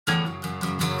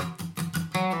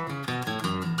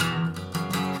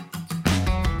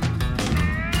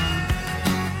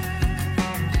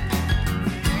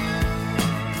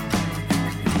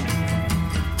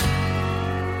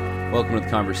welcome to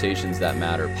the Conversations That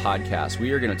Matter podcast.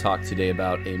 We are going to talk today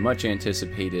about a much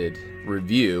anticipated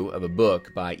review of a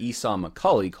book by Esau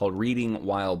McCaulley called Reading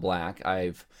While Black.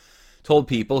 I've told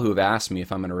people who have asked me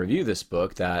if I'm going to review this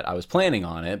book that I was planning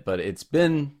on it, but it's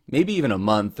been maybe even a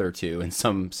month or two in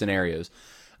some scenarios.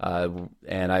 And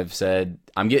I've said,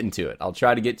 I'm getting to it. I'll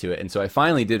try to get to it. And so I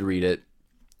finally did read it,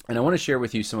 and I want to share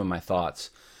with you some of my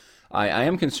thoughts. I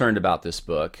am concerned about this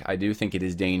book. I do think it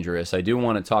is dangerous. I do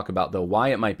want to talk about, though, why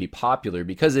it might be popular,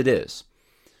 because it is.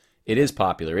 It is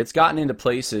popular. It's gotten into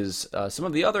places some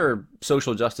of the other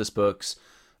social justice books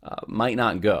might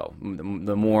not go,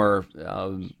 the more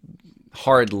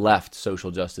hard left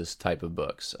social justice type of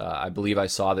books. I believe I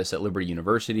saw this at Liberty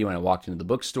University when I walked into the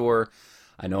bookstore.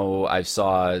 I know I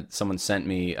saw someone sent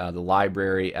me the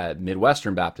library at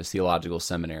Midwestern Baptist Theological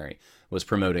Seminary was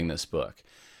promoting this book.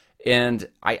 And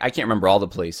I can't remember all the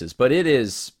places, but it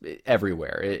is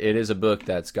everywhere. It is a book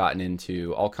that's gotten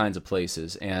into all kinds of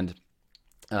places. And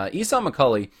Esau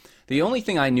McCaulley, the only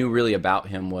thing I knew really about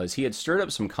him was he had stirred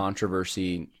up some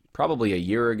controversy probably a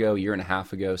year ago, year and a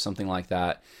half ago, something like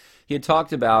that. He had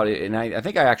talked about it, and I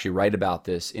think I actually write about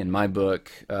this in my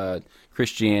book,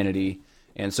 Christianity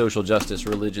and Social Justice,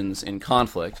 Religions in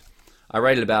Conflict. I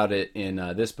write about it in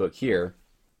this book here,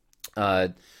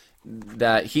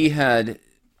 that he had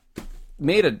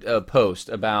made a post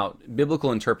about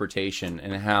biblical interpretation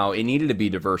and how it needed to be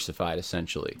diversified,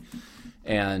 essentially.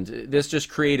 And this just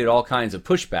created all kinds of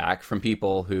pushback from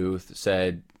people who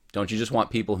said, don't you just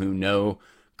want people who know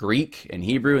Greek and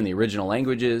Hebrew and the original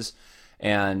languages?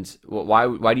 And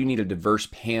why do you need a diverse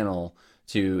panel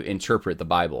to interpret the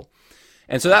Bible?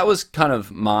 And so that was kind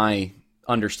of my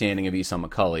understanding of Esau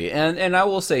McCaulley. And I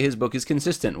will say his book is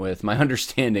consistent with my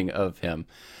understanding of him.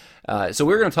 So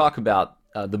we're going to talk about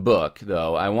the book,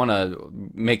 though. I want to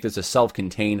make this a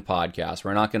self-contained podcast.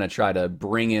 We're not going to try to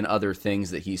bring in other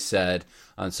things that he said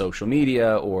on social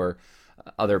media or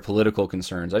other political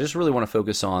concerns. I just really want to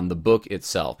focus on the book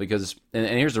itself because, and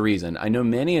here's the reason. I know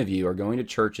many of you are going to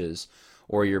churches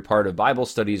or you're part of Bible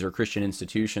studies or Christian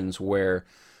institutions where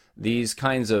these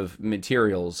kinds of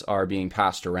materials are being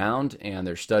passed around, and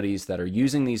there's studies that are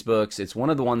using these books. It's one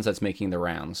of the ones that's making the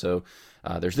round. So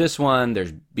there's this one,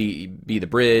 there's Be the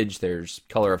Bridge, there's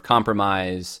Color of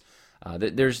Compromise.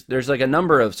 There's like a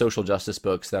number of social justice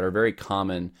books that are very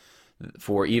common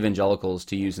for evangelicals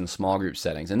to use in small group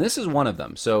settings, and this is one of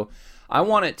them. So I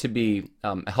want it to be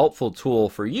a helpful tool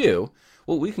for you.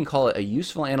 Well, we can call it a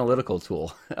useful analytical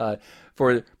tool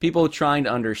for people trying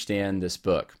to understand this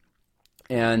book.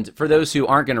 And for those who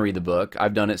aren't going to read the book,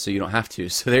 I've done it so you don't have to.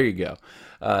 So there you go.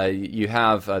 You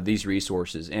have these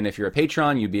resources. And if you're a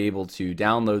patron, you'll be able to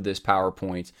download this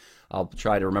PowerPoint. I'll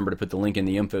try to remember to put the link in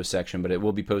the info section, but it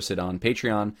will be posted on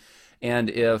Patreon. And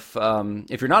if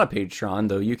you're not a patron,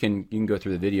 though, you can go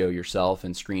through the video yourself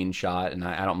and screenshot, and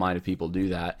I don't mind if people do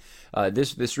that.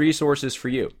 This resource is for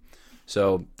you.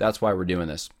 So that's why we're doing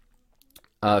this.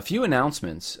 A few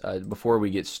announcements before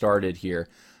we get started here.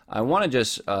 I want to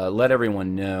just let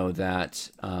everyone know that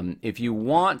if you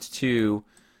want to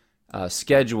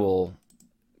schedule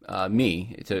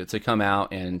me to come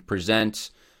out and present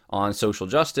on social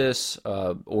justice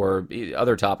or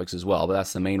other topics as well, but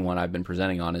that's the main one I've been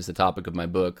presenting on is the topic of my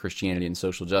book, Christianity and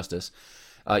Social Justice,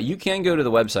 you can go to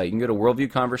the website. You can go to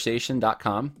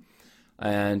worldviewconversation.com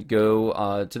and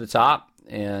go to the top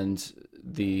and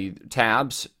the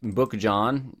tabs, Book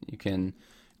John, you can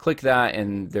click that,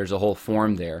 and there's a whole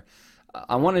form there.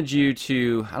 I wanted you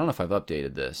to, I don't know if I've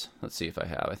updated this. Let's see if I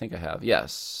have. I think I have.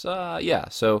 Yes. Yeah.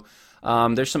 So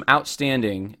there's some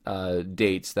outstanding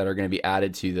dates that are going to be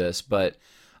added to this, but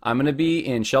I'm going to be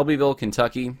in Shelbyville,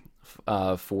 Kentucky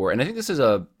and I think this is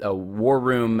a War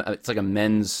Room. It's like a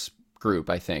men's group,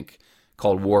 I think,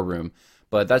 called War Room.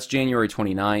 But that's January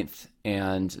 29th,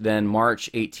 and then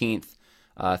March 18th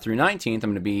through 19th, I'm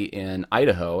going to be in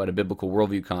Idaho at a Biblical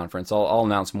Worldview Conference. I'll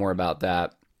announce more about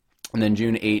that. And then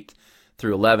June 8th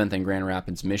through 11th in Grand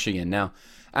Rapids, Michigan. Now,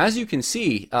 as you can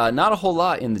see, not a whole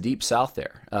lot in the Deep South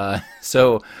there.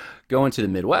 So going to the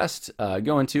Midwest,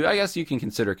 going to, I guess you can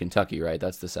consider Kentucky, right?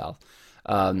 That's the South.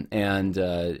 And then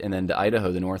to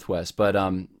Idaho, the Northwest. But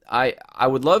I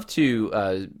would love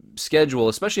to schedule,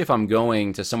 especially if I'm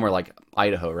going to somewhere like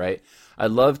Idaho, right? I'd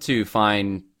love to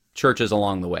find churches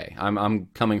along the way. I'm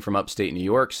coming from upstate New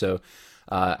York, so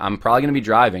I'm probably going to be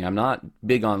driving. I'm not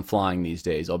big on flying these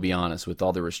days, I'll be honest, with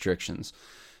all the restrictions.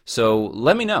 So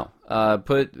let me know.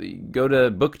 Go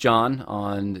to Book John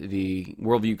on the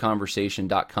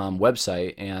worldviewconversation.com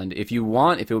website, and if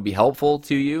it would be helpful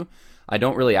to you, I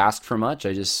don't really ask for much.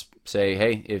 I just say,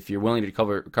 hey, if you're willing to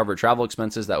cover travel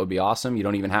expenses, that would be awesome. You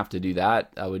don't even have to do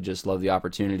that. I would just love the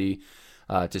opportunity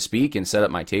to speak and set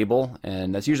up my table.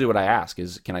 And that's usually what I ask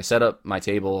is, can I set up my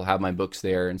table, have my books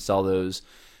there, and sell those,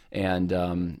 and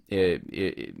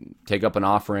take up an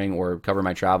offering or cover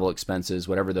my travel expenses,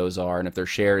 whatever those are. And if they're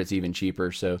shared, it's even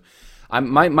cheaper. So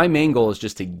my main goal is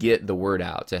just to get the word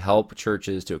out, to help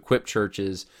churches, to equip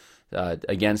churches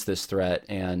against this threat,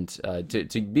 and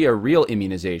to be a real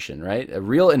immunization, right? A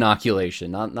real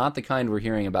inoculation, not the kind we're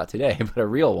hearing about today, but a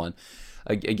real one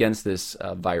against this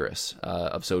virus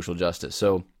of social justice.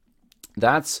 So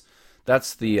that's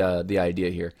the idea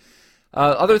here.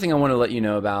 Other thing I want to let you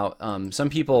know about, some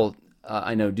people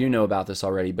I know do know about this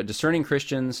already, but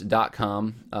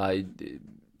discerningchristians.com,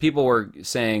 people were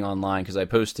saying online, because I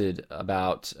posted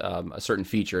about a certain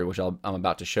feature, which I'm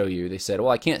about to show you. They said,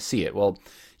 well, I can't see it. Well,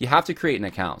 you have to create an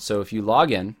account. So if you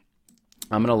log in,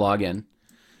 I'm going to log in,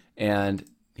 and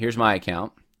here's my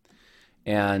account.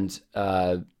 And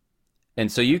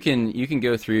so you can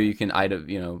go through, you can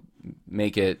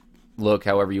make it look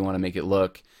however you want to make it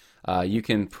look. You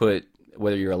can put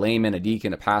whether you're a layman, a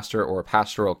deacon, a pastor, or a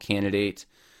pastoral candidate.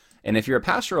 And if you're a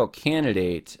pastoral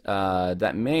candidate, I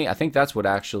think that's what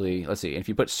actually, let's see, if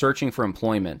you put searching for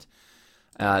employment,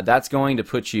 that's going to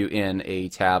put you in a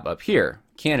tab up here,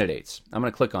 candidates. I'm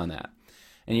going to click on that.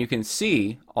 And you can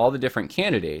see all the different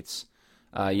candidates.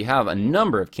 You have a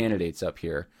number of candidates up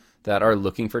here that are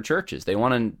looking for churches. They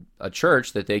want a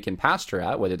church that they can pastor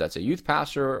at, whether that's a youth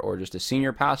pastor or just a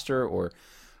senior pastor, or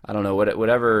I don't know,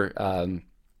 whatever.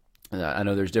 I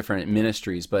know there's different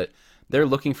ministries, but they're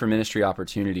looking for ministry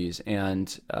opportunities.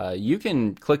 And you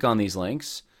can click on these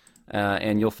links,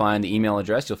 and you'll find the email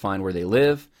address, you'll find where they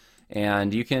live,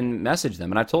 and you can message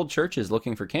them. And I've told churches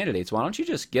looking for candidates, why don't you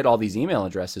just get all these email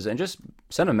addresses and just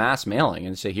send a mass mailing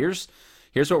and say, here's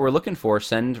what we're looking for,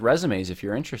 send resumes if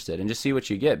you're interested, and just see what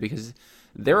you get, because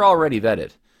they're already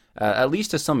vetted, at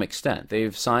least to some extent.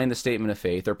 They've signed the statement of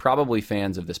faith. They're probably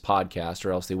fans of this podcast,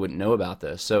 or else they wouldn't know about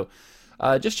this. So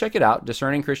just check it out,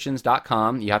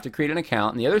 discerningchristians.com. You have to create an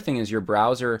account. And the other thing is your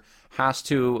browser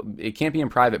it can't be in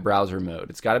private browser mode.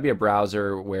 It's got to be a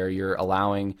browser where you're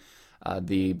allowing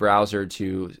the browser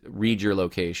to read your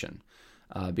location,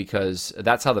 because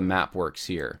that's how the map works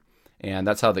here. And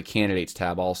that's how the candidates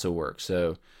tab also works.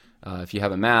 So if you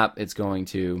have a map, it's going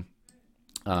to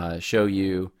show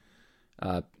you,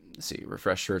 let's see,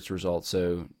 refresh search results.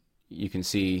 So you can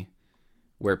see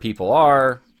where people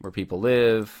are, where people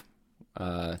live,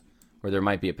 where there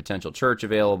might be a potential church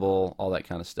available, all that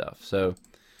kind of stuff. So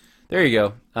there you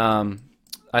go.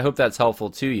 I hope that's helpful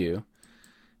to you.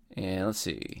 And let's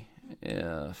see.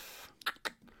 I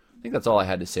think that's all I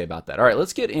had to say about that. All right,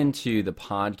 let's get into the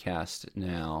podcast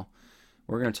now.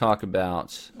 We're going to talk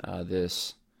about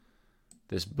this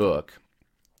book,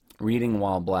 Reading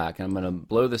While Black. And I'm going to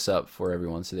blow this up for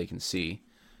everyone so they can see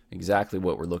exactly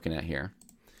what we're looking at here.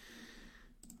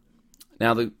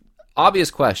 Now, the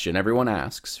obvious question everyone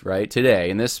asks, right, today,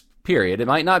 in this period, it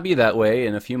might not be that way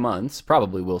in a few months,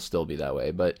 probably will still be that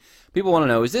way, but people want to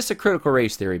know, is this a critical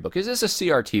race theory book? Is this a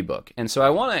CRT book? And so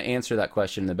I want to answer that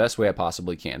question in the best way I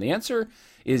possibly can. The answer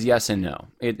is yes and no.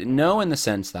 No in the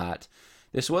sense that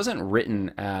this wasn't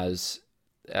written as,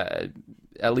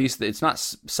 at least it's not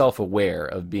self-aware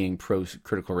of being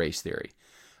pro-critical race theory.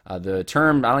 The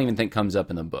term, I don't even think, comes up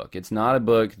in the book. It's not a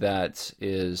book that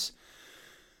is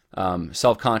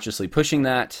self-consciously pushing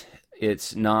that.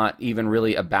 It's not even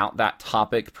really about that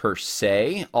topic per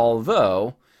se,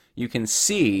 although you can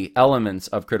see elements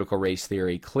of critical race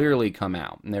theory clearly come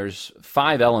out. And there's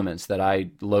 5 elements that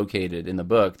I located in the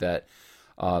book that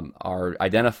are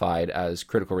identified as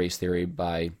critical race theory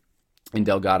in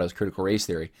Delgado's critical race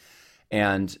theory,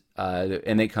 and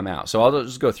they come out. So I'll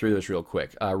just go through this real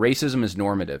quick. Racism is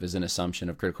normative is an assumption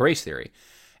of critical race theory.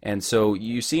 And so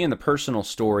you see in the personal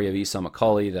story of Esau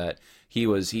McCaulley that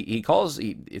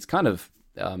it's kind of,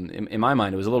 in my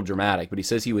mind, it was a little dramatic, but he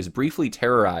says he was briefly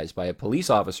terrorized by police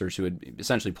officers who had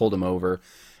essentially pulled him over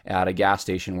at a gas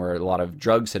station where a lot of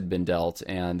drugs had been dealt,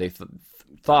 and they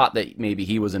thought that maybe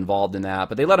he was involved in that,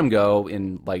 but they let him go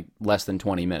in like less than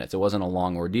 20 minutes. It wasn't a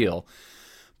long ordeal,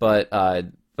 but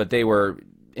they were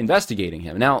investigating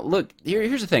him. Now, look,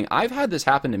 here's the thing. I've had this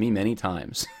happen to me many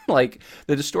times. Like,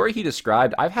 the story he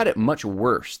described, I've had it much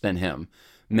worse than him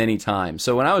many times.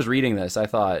 So when I was reading this, I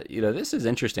thought, this is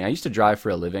interesting. I used to drive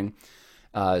for a living,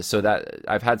 so that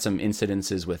I've had some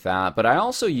incidences with that. But I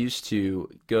also used to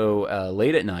go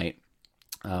late at night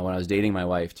when I was dating my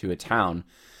wife to a town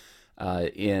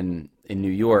in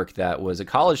New York that was a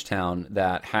college town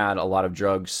that had a lot of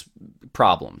drugs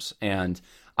problems. And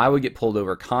I would get pulled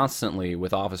over constantly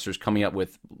with officers coming up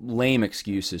with lame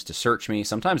excuses to search me.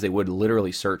 Sometimes they would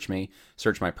literally search me,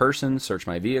 search my person, search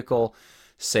my vehicle,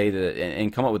 say that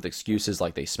and come up with excuses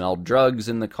like they smelled drugs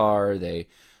in the car,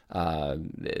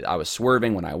 I was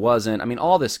swerving when I wasn't. I mean,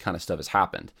 all this kind of stuff has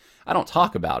happened. I don't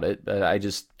talk about it, but I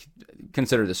just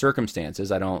consider the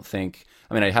circumstances. I don't think.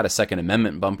 I mean, I had a Second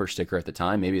Amendment bumper sticker at the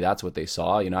time. Maybe that's what they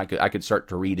saw. I could start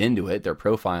to read into it. They're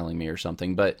profiling me or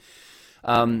something, but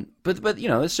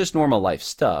it's just normal life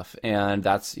stuff. And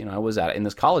that's, I was in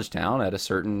this college town at a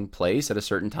certain place at a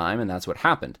certain time, and that's what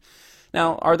happened.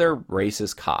 Now, are there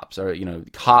racist cops? Or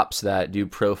cops that do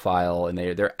profile and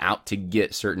they're out to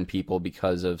get certain people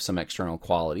because of some external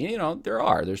quality? There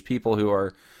are. There's people who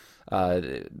are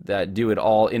that do it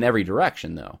all in every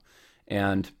direction, though,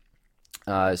 and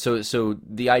so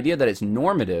the idea that it's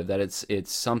normative, that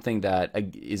it's something that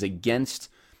is against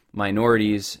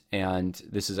minorities, and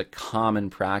this is a common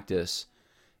practice,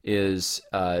 is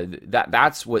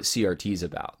that's what CRT is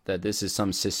about. That this is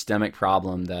some systemic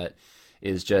problem that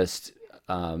is just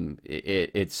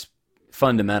it's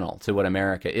fundamental to what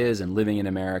America is and living in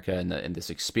America, and this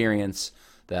experience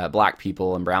that Black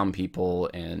people and brown people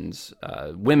and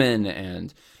women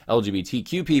and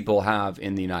LGBTQ people have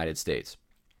in the United States.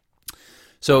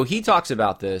 So he talks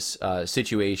about this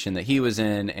situation that he was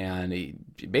in, and he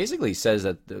basically says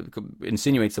that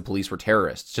insinuates the police were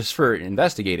terrorists just for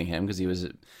investigating him because he was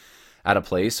at a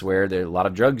place where a lot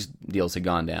of drugs deals had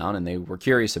gone down, and they were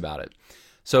curious about it.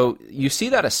 So you see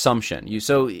that assumption.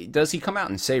 So does he come out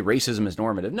and say racism is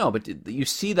normative? No, but you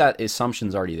see that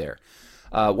assumption's already there.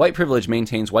 White privilege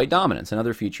maintains white dominance,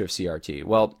 another feature of CRT.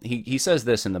 Well, he says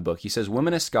this in the book. He says,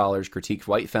 womanist scholars critique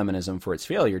white feminism for its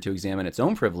failure to examine its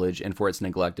own privilege and for its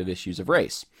neglect of issues of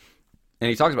race. And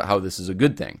he talks about how this is a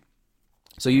good thing.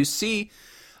 So you see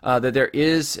that there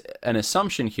is an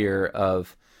assumption here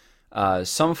of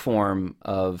some form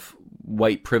of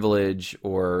white privilege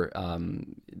or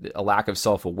a lack of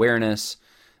self-awareness,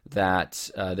 that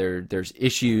there's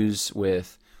issues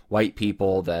with white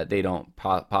people that they don't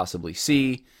possibly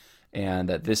see, and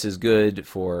that this is good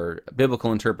for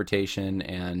biblical interpretation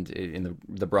and in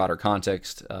the broader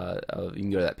context of, you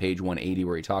can go to that page 180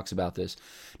 where he talks about this.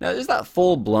 Now, is that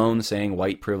full-blown saying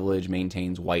white privilege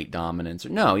maintains white dominance?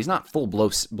 No, he's not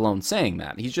full-blown saying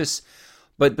that. He's just,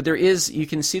 but there is, you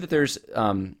can see that there's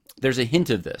a hint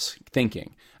of this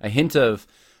thinking, a hint of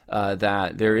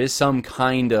that there is some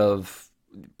kind of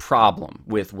problem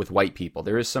with white people.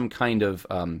 There is some kind of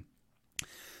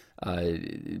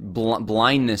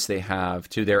blindness they have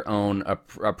to their own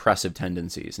oppressive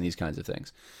tendencies and these kinds of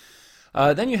things.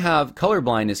 Then you have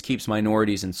colorblindness keeps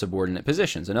minorities in subordinate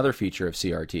positions, another feature of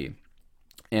CRT.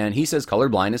 And he says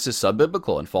colorblindness is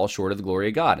sub-biblical and falls short of the glory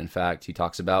of God. In fact, he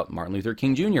talks about Martin Luther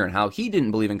King Jr. and how he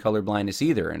didn't believe in colorblindness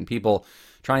either, and people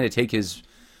trying to take his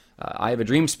I have a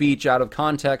dream speech out of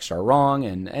context are wrong,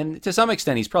 and to some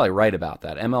extent he's probably right about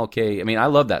that. MLK, I mean, I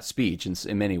love that speech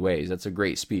in many ways. That's a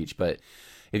great speech, but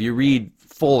if you read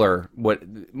fuller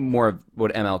more of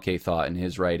what MLK thought in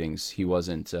his writings, he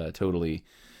wasn't totally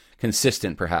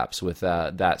consistent perhaps with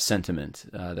that sentiment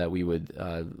that we would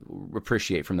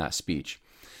appreciate from that speech.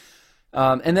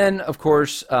 And then, of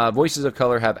course, voices of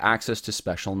color have access to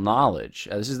special knowledge.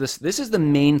 This is the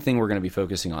main thing we're going to be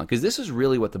focusing on, because this is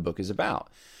really what the book is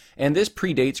about. And this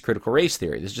predates critical race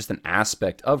theory. This is just an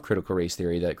aspect of critical race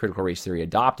theory that critical race theory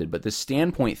adopted. But this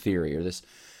standpoint theory, or this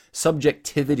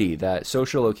subjectivity that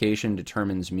social location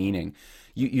determines meaning,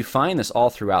 you find this all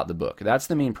throughout the book. That's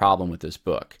the main problem with this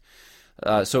book.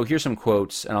 So here's some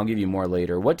quotes, and I'll give you more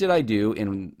later. What did I do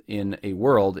in a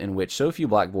world in which so few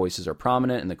black voices are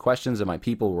prominent and the questions of my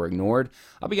people were ignored?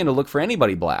 I began to look for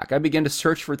anybody black. I began to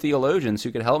search for theologians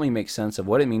who could help me make sense of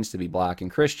what it means to be black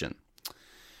and Christian.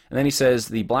 And then he says,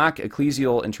 the black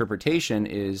ecclesial interpretation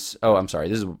is, this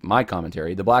is my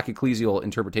commentary. The black ecclesial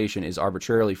interpretation is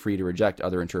arbitrarily free to reject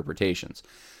other interpretations.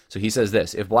 So he says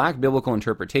this: if black biblical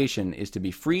interpretation is to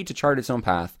be free to chart its own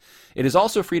path, it is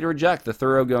also free to reject the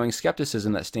thoroughgoing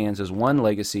skepticism that stands as one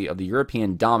legacy of the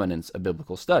European dominance of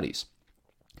biblical studies.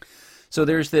 So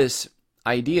there's this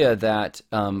idea that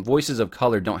voices of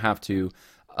color don't have to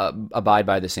abide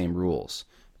by the same rules.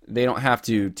 They don't have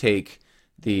to take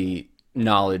the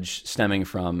knowledge stemming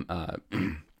from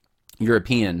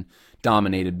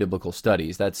European-dominated biblical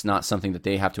studies. That's not something that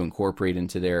they have to incorporate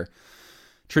into their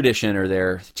tradition or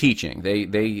their teaching.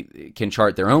 They can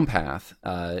chart their own path,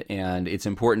 and it's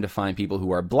important to find people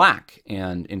who are black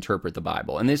and interpret the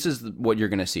Bible. And this is what you're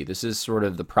going to see. This is sort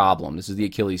of the problem. This is the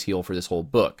Achilles heel for this whole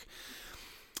book.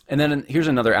 And then here's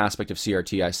another aspect of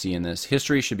CRT I see in this.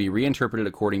 History should be reinterpreted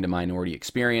according to minority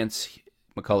experience.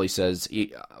 Macaulay says,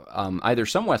 either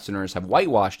some Westerners have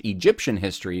whitewashed Egyptian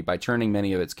history by turning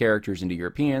many of its characters into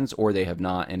Europeans, or they have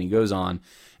not. And he goes on,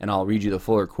 and I'll read you the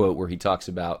fuller quote where he talks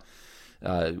about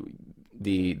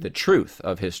the truth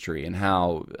of history and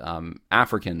how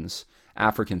African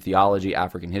theology,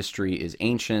 African history is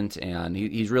ancient, and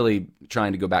he's really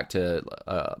trying to go back to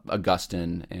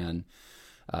Augustine and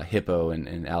Hippo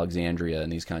and Alexandria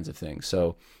and these kinds of things.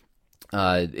 So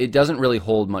it doesn't really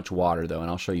hold much water, though, and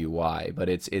I'll show you why. But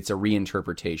it's a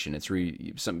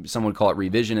reinterpretation. Some would call it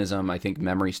revisionism. I think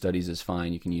memory studies is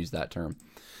fine. You can use that term.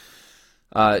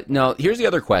 Now, here's the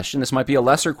other question. This might be a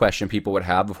lesser question people would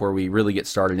have before we really get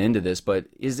started into this, but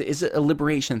is it a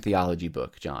liberation theology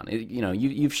book, John?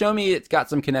 You've shown me it's got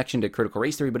some connection to critical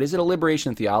race theory, but is it a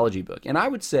liberation theology book? And I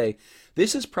would say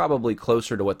this is probably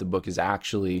closer to what the book is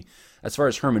actually, as far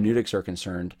as hermeneutics are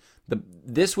concerned.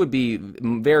 This would be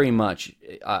very much,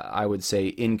 I would say,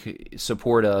 in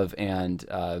support of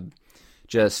and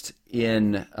just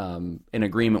in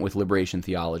agreement with liberation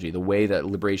theology. The way that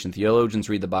liberation theologians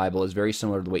read the Bible is very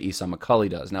similar to the way Esau McCaulley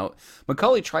does. Now,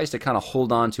 McCaulley tries to kind of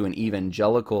hold on to an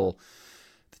evangelical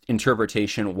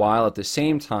interpretation while at the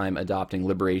same time adopting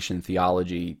liberation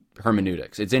theology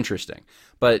hermeneutics. It's interesting,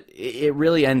 but it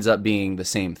really ends up being the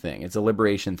same thing. It's a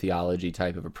liberation theology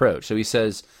type of approach. So he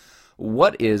says,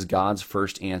 what is God's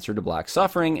first answer to black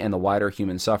suffering and the wider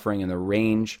human suffering and the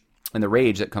rage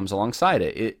that comes alongside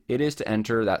it? It is to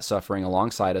enter that suffering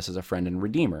alongside us as a friend and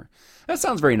redeemer. That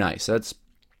sounds very nice. That's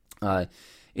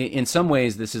in some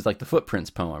ways, this is like the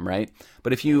Footprints poem, right?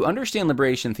 But if you understand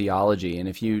liberation theology, and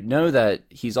if you know that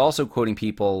he's also quoting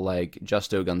people like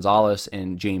Justo Gonzalez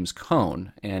and James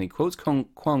Cone, and he quotes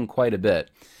Cone quite a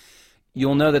bit,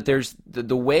 you'll know that there's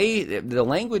the way, the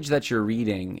language that you're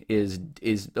reading is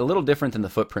a little different than the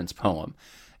Footprints poem.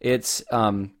 It's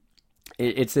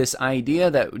this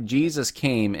idea that Jesus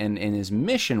came and his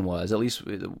mission was, at least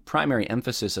the primary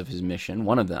emphasis of his mission,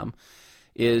 one of them,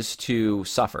 is to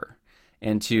suffer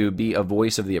and to be a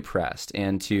voice of the oppressed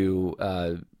and to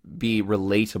be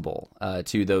relatable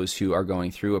to those who are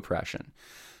going through oppression.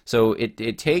 So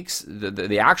it takes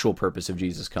the actual purpose of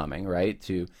Jesus coming, right,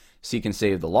 to seek and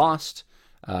save the lost,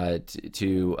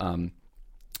 to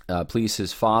please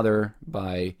his Father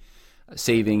by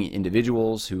saving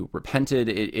individuals who repented.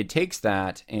 It takes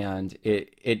that and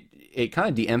it kind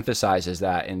of de-emphasizes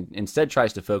that and instead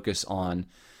tries to focus on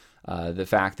the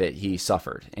fact that he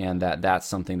suffered and that's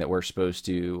something that we're supposed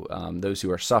to, those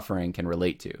who are suffering can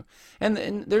relate to.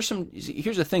 And there's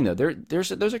here's the thing though,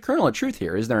 there's a kernel of truth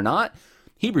here, is there not?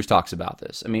 Hebrews talks about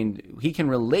this. I mean, he can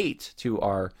relate to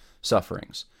our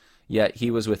sufferings, yet he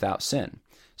was without sin.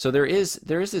 So there is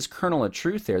this kernel of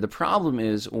truth there. The problem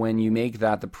is when you make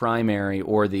that the primary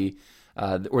or the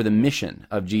mission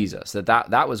of Jesus,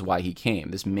 that was why he came,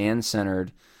 this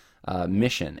man-centered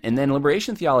mission. And then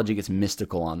liberation theology gets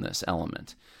mystical on this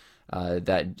element,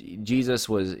 that Jesus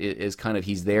is kind of,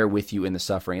 he's there with you in the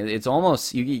suffering. It's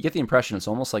almost, you get the impression it's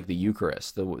almost like the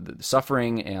Eucharist, the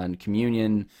suffering and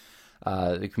communion,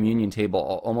 the communion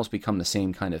table almost become the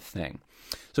same kind of thing.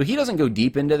 So he doesn't go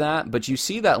deep into that, but you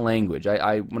see that language.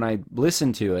 When I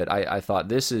listened to it, I thought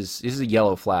this is a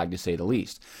yellow flag to say the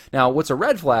least. Now, what's a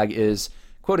red flag is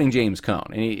quoting James Cone,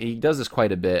 and he does this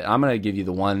quite a bit. I'm going to give you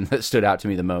the one that stood out to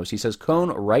me the most. He says, Cone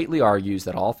rightly argues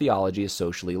that all theology is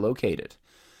socially located.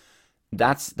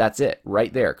 That's it,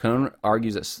 right there. Cone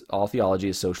argues that all theology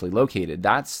is socially located.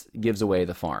 That gives away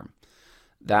the farm.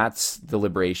 That's the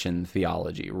liberation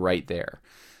theology right there.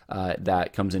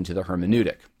 That comes into the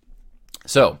hermeneutic.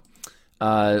 So,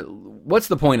 what's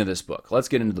the point of this book? Let's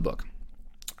get into the book.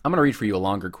 I'm going to read for you a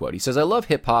longer quote. He says, I love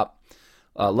hip-hop,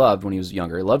 loved when he was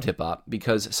younger, he loved hip-hop,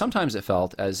 because sometimes it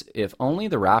felt as if only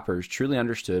the rappers truly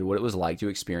understood what it was like to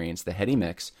experience the heady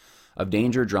mix of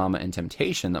danger, drama, and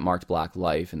temptation that marked black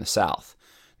life in the South.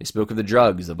 They spoke of the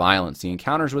drugs, the violence, the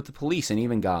encounters with the police, and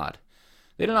even God.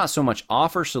 They did not so much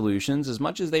offer solutions as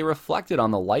much as they reflected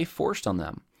on the life forced on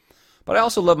them. But I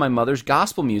also love my mother's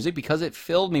gospel music because it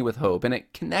filled me with hope and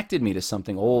it connected me to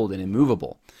something old and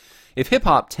immovable. If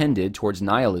hip-hop tended towards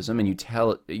nihilism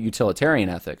and utilitarian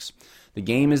ethics, the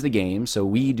game is the game, so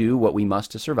we do what we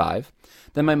must to survive,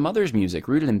 then my mother's music,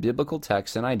 rooted in biblical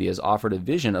texts and ideas, offered a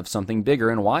vision of something bigger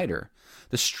and wider.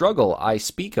 The struggle I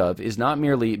speak of is not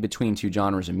merely between two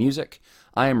genres of music.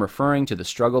 I am referring to the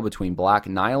struggle between black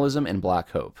nihilism and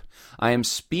black hope. I am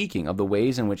speaking of the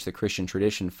ways in which the Christian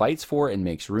tradition fights for and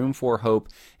makes room for hope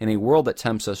in a world that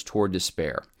tempts us toward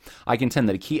despair. I contend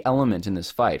that a key element in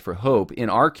this fight for hope in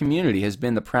our community has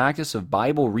been the practice of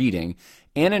Bible reading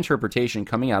and interpretation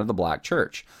coming out of the black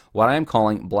church, what I am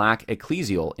calling black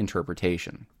ecclesial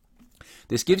interpretation.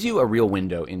 This gives you a real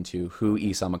window into who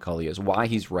Esau McCaulley is, why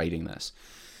he's writing this.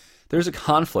 there's a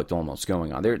conflict almost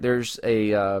going on. There's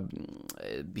a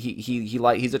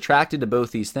he's attracted to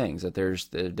both these things. That there's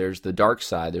the dark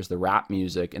side, there's the rap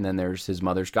music, and then there's his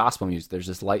mother's gospel music. There's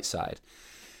this light side,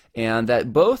 and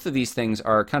that both of these things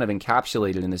are kind of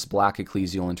encapsulated in this black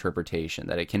ecclesial interpretation.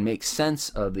 That it can make sense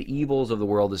of the evils of the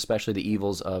world, especially the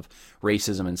evils of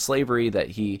racism and slavery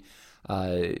that he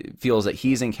feels that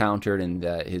he's encountered and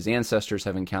that his ancestors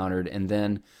have encountered, and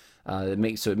then it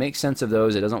makes sense of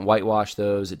those. It doesn't whitewash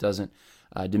those. It doesn't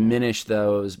diminish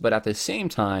those. But at the same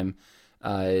time,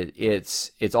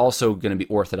 it's also going to be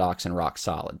orthodox and rock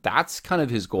solid. That's kind of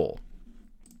his goal.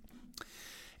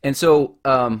 And so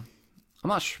I'm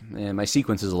not sure. My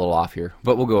sequence is a little off here,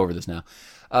 but we'll go over this now.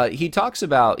 He talks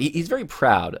about he's very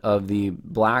proud of the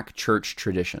black church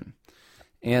tradition,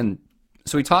 and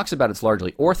so he talks about it's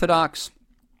largely orthodox.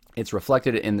 It's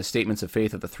reflected in the statements of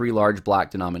faith of the three large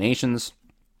black denominations: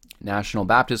 National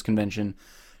Baptist Convention,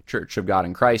 Church of God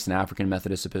in Christ, and African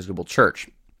Methodist Episcopal Church.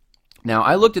 Now,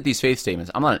 I looked at these faith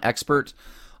statements. I'm not an expert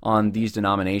on these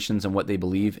denominations and what they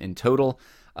believe in total.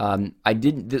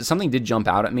 Something did jump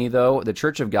out at me, though. The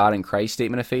Church of God in Christ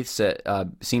statement of faith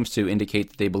seems to indicate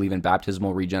that they believe in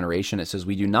baptismal regeneration. It says,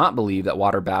 we do not believe that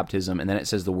water baptism, and then it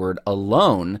says the word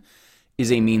alone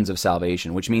is a means of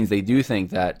salvation, which means they do think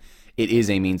that it is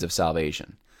a means of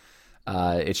salvation.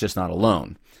 It's just not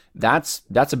alone. That's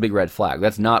a big red flag.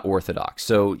 That's not orthodox.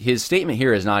 So his statement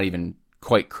here is not even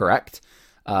quite correct.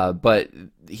 But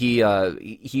he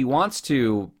wants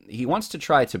to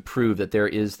try to prove that there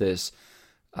is this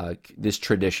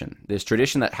tradition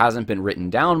that hasn't been written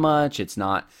down much.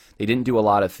 They didn't do a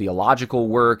lot of theological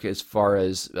work as far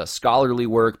as scholarly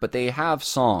work, but they have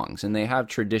songs and they have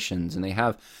traditions and they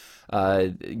have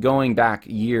going back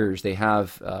years. They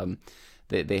have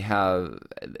they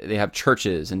have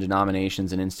churches and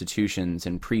denominations and institutions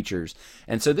and preachers.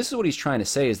 And so this is what he's trying to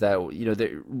say is that,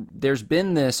 there's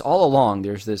been this all along.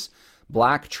 There's this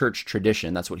black church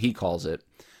tradition. That's what he calls it.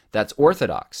 That's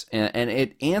orthodox. And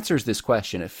it answers this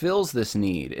question. It fills this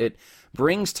need. It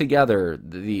brings together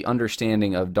the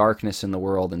understanding of darkness in the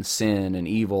world and sin and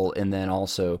evil, and then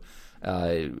also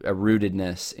a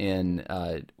rootedness in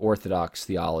orthodox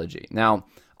theology. Now,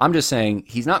 I'm just saying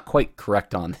he's not quite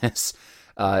correct on this.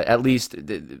 At least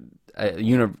his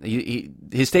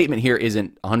statement here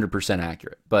isn't 100%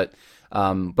 accurate, but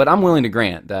I'm willing to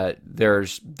grant that there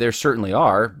certainly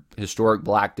are historic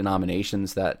black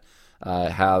denominations that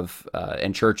have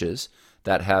and churches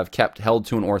that have held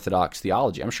to an orthodox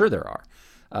theology. I'm sure there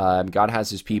are. God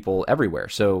has His people everywhere,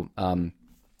 so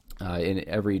in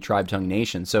every tribe, tongue,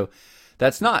 nation. So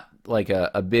that's not like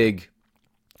a big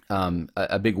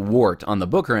wart on the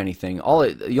book or anything.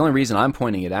 The only reason I'm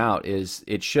pointing it out is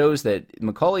it shows that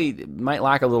Macaulay might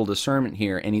lack a little discernment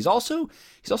here, and he's also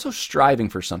striving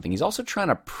for something. He's also trying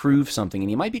to prove something, and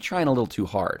he might be trying a little too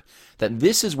hard. That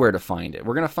this is where to find it.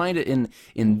 We're going to find it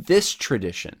in this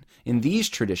tradition,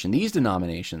 these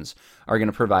denominations are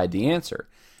going to provide the answer,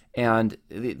 and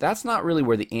that's not really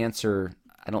where the answer,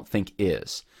 I don't think,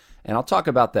 is. And I'll talk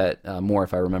about that more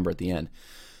if I remember at the end.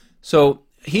 So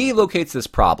he locates this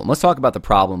problem. Let's talk about the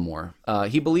problem more.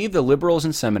 He believed the liberals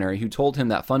in seminary who told him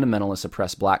that fundamentalists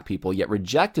oppressed black people, yet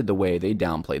rejected the way they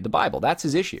downplayed the Bible. That's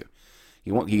his issue.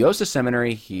 He goes to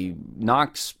seminary, he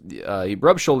rubs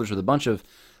shoulders with a bunch of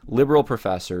liberal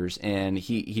professors, and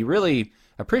he really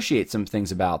appreciates some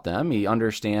things about them. He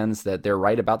understands that they're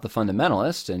right about the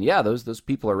fundamentalists, and yeah, those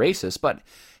people are racist, but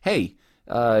hey,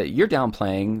 you're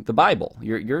downplaying the Bible.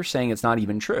 You're saying it's not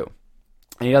even true.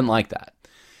 And he doesn't like that.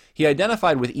 He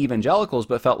identified with evangelicals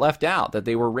but felt left out, that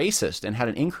they were racist and had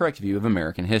an incorrect view of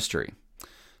American history.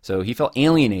 So he felt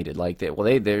alienated, like that. Well,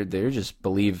 they just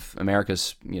believe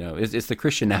America's, it's the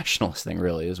Christian nationalist thing,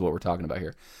 really, is what we're talking about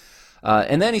here.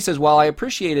 And then he says, while I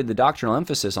appreciated the doctrinal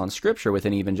emphasis on Scripture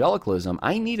within evangelicalism,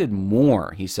 I needed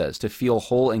more, he says, to feel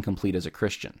whole and complete as a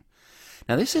Christian.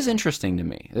 Now, this is interesting to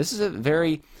me. This is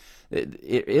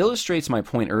it illustrates my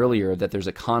point earlier that there's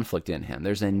a conflict in him.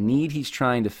 There's a need he's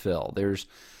trying to fill. There's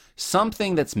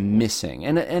something that's missing.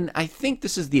 And I think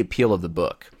this is the appeal of the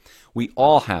book. We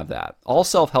all have that. All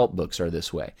self-help books are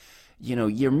this way.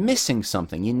 You're missing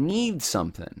something. You need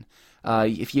something.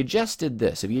 If you just did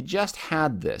this, if you just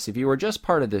had this, if you were just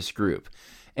part of this group.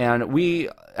 And we,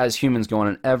 as humans, go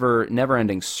on an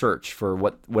never-ending search for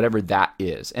whatever that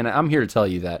is. And I'm here to tell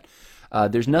you that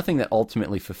there's nothing that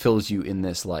ultimately fulfills you in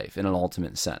this life, in an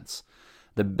ultimate sense.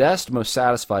 The best, most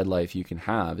satisfied life you can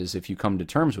have is if you come to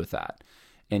terms with that.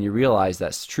 And you realize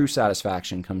that true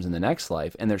satisfaction comes in the next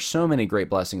life. And there's so many great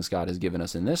blessings God has given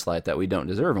us in this life that we don't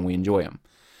deserve, and we enjoy them.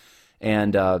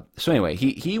 And so anyway,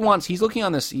 he's looking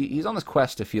on this. He's on this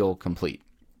quest to feel complete.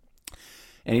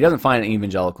 And he doesn't find it in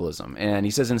evangelicalism. And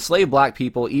he says enslaved black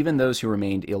people, even those who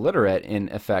remained illiterate,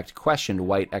 in effect questioned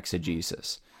white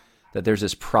exegesis. That there's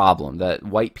this problem that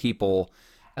white people,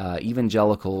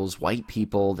 evangelicals, white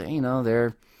people,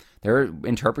 their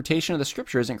interpretation of the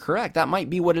scripture isn't correct. That might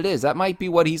be what it is. That might be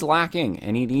what he's lacking,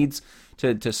 and he needs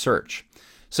to search.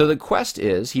 So the quest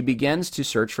is, he begins to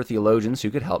search for theologians who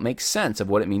could help make sense of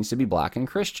what it means to be black and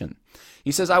Christian.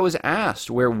 He says, I was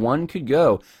asked where one could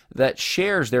go that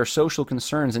shares their social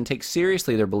concerns and takes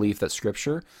seriously their belief that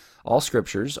Scripture, all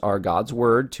Scriptures, are God's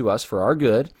word to us for our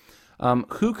good.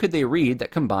 Who could they read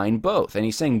that combine both? And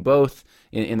he's saying both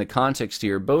in the context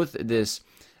here, both this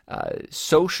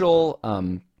social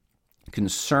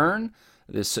concern,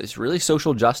 this is really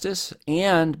social justice,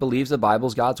 and believes the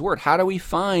Bible's God's word. How do we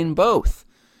find both?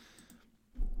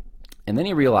 And then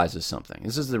he realizes something.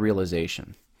 This is the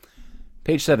realization.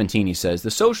 Page 17, he says,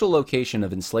 the social location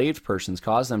of enslaved persons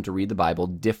caused them to read the Bible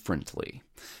differently.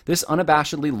 This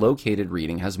unabashedly located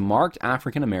reading has marked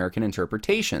African American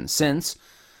interpretation since.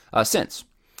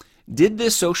 Did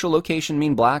this social location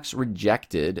mean blacks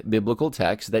rejected biblical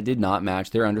texts that did not match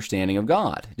their understanding of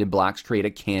God? Did blacks create a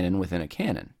canon within a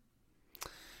canon?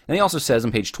 And he also says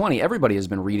on page 20, everybody has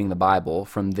been reading the Bible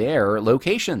from their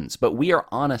locations, but we are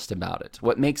honest about it.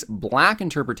 What makes black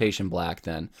interpretation black,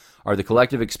 then, are the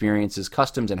collective experiences,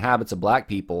 customs, and habits of black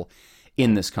people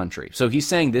in this country. So he's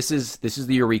saying this is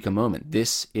the eureka moment.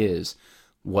 This is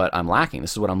what I'm lacking.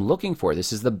 This is what I'm looking for.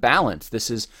 This is the balance. This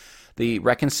is the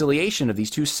reconciliation of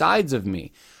these two sides of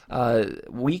me.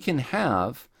 We can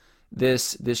have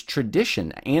this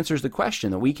tradition answers the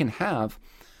question that we can have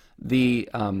the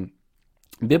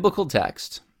biblical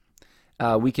text,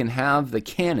 we can have the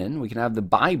canon, we can have the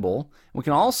Bible, we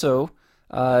can also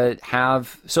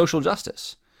have social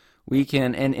justice. We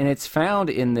can, and it's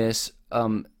found in this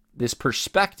this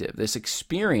perspective, this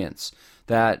experience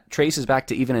that traces back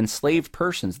to even enslaved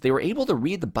persons. They were able to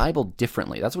read the Bible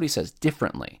differently. That's what he says,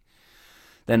 differently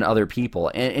than other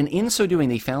people. And in so doing,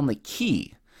 they found the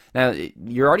key. Now,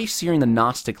 you're already seeing the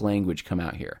Gnostic language come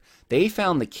out here. They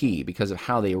found the key because of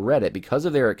how they read it, because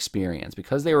of their experience,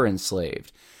 because they were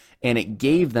enslaved, and it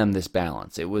gave them this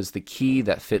balance. It was the key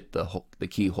that fit the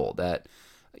keyhole that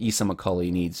Asa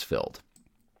McCulley needs filled,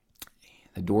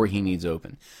 the door he needs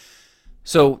open.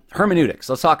 So hermeneutics,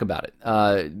 let's talk about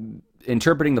it.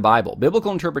 Interpreting the Bible.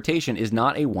 Biblical interpretation is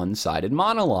not a one-sided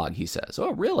monologue, he says.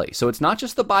 Oh, really? So it's not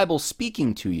just the Bible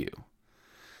speaking to you.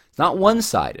 It's not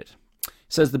one-sided.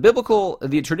 Says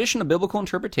the tradition of biblical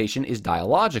interpretation is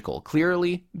dialogical,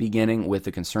 clearly beginning with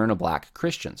the concern of black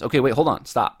Christians. Okay, wait, hold on,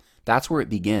 stop. That's where it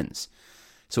begins.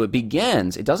 So it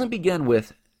doesn't begin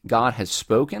with God has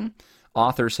spoken,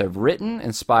 authors have written,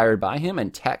 inspired by him,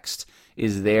 and text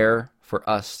is there for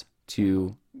us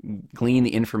to glean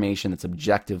the information that's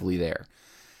objectively there.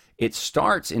 It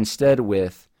starts instead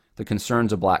with the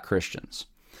concerns of black Christians,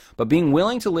 but being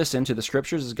willing to listen to the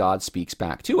scriptures as God speaks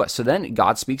back to us. So then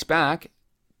God speaks back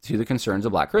to the concerns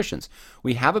of black Christians.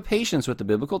 We have a patience with the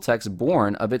biblical text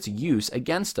born of its use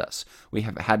against us. We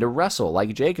have had to wrestle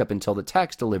like Jacob until the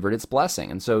text delivered its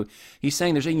blessing. And so he's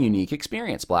saying there's a unique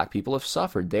experience. Black people have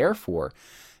suffered. Therefore,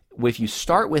 if you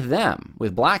start with them,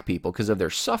 with black people, because of their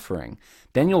suffering,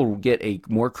 then you'll get a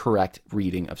more correct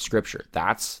reading of Scripture.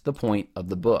 That's the point of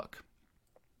the book.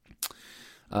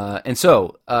 And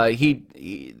so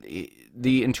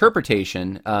the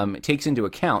interpretation takes into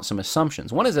account some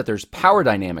assumptions. One is that there's power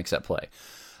dynamics at play.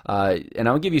 And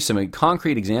I'll give you some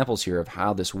concrete examples here of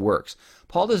how this works.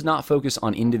 Paul does not focus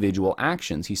on individual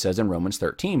actions, he says in Romans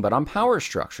 13, but on power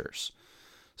structures.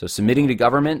 So submitting to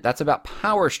government, that's about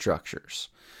power structures.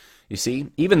 You see,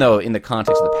 even though in the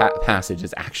context of the passage,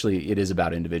 it is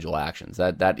about individual actions.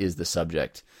 That is the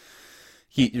subject.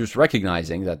 He's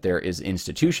recognizing that there is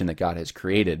institution that God has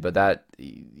created, but that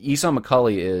Asa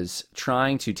McCulley is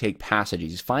trying to take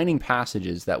passages, he's finding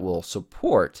passages that will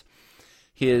support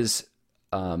his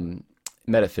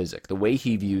metaphysic, the way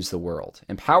he views the world.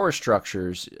 And power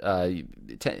structures,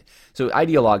 so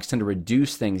ideologues tend to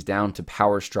reduce things down to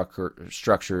power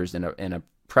structures and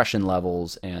oppression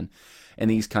levels and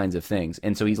these kinds of things.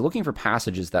 And so he's looking for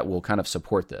passages that will kind of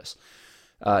support this.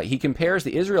 He compares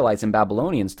the Israelites and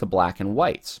Babylonians to black and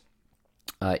whites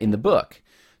in the book.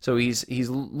 So he's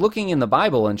looking in the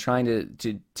Bible and trying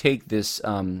to take this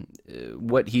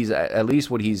what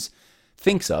he's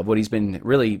thinks of, what he's been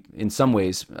really in some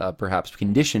ways perhaps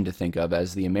conditioned to think of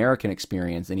as the American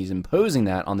experience, and he's imposing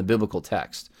that on the biblical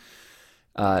text.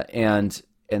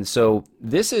 And so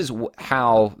this is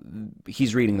how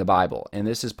he's reading the Bible, and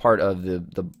this is part of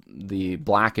the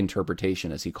black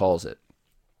interpretation, as he calls it.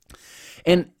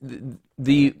 And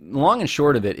the long and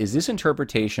short of it is this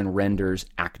interpretation renders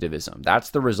activism.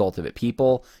 That's the result of it.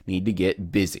 People need to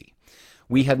get busy.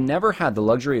 We have never had the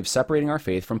luxury of separating our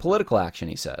faith from political action,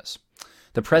 he says.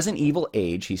 The present evil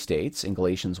age, he states in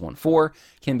Galatians 1:4,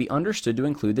 can be understood to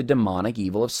include the demonic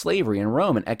evil of slavery in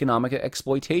Rome and economic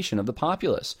exploitation of the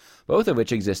populace, both of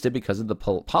which existed because of the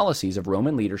policies of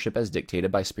Roman leadership as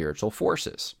dictated by spiritual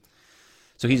forces.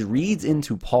 So he reads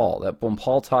into Paul that when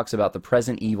Paul talks about the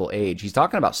present evil age, he's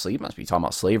talking about slavery, must be talking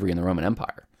about slavery in the Roman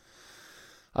Empire.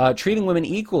 Treating women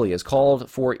equally, as called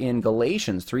for in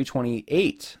Galatians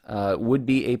 3:28, would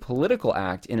be a political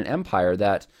act in an empire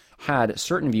that had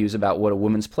certain views about what a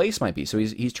woman's place might be. So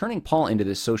he's turning Paul into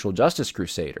this social justice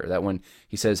crusader, that when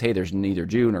he says, hey, there's neither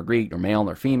Jew nor Greek nor male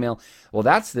nor female, well,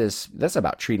 that's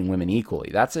about treating women equally.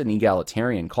 That's an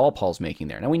egalitarian call Paul's making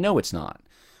there. Now, we know it's not.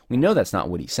 We know that's not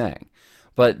what he's saying.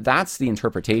 But that's the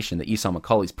interpretation that Esau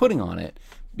McCaulley's putting on it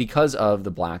because of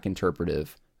the black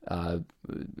interpretive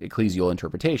ecclesial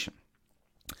interpretation.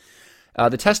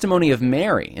 The testimony of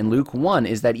Mary in Luke 1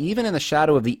 is that even in the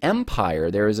shadow of the empire,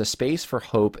 there is a space for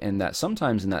hope, and that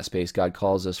sometimes in that space, God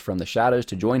calls us from the shadows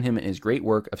to join him in his great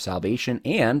work of salvation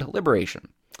and liberation.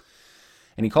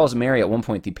 And he calls Mary at one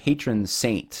point the patron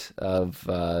saint of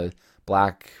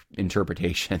black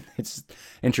interpretation. It's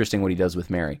interesting what he does with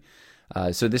Mary.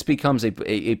 So this becomes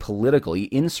a political, he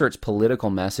inserts political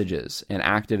messages and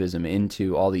activism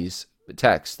into all these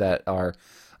texts that are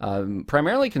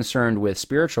primarily concerned with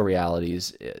spiritual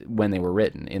realities when they were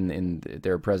written in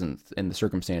their present, in the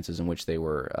circumstances in which they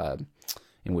were,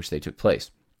 in which they took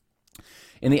place.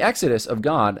 In the Exodus of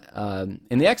God,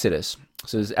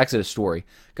 so this Exodus story,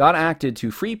 God acted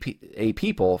to free a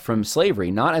people from slavery,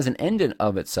 not as an end in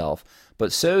of itself,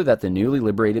 but so that the newly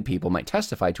liberated people might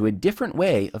testify to a different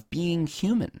way of being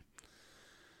human.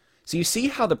 So you see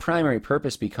how the primary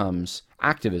purpose becomes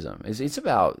activism. It's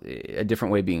about a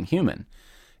different way of being human.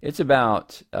 It's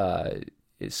about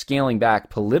scaling back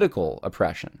political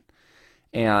oppression.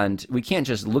 And we can't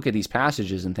just look at these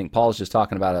passages and think Paul's just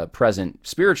talking about a present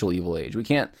spiritual evil age. We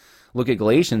can't look at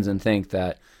Galatians and think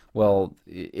that, well,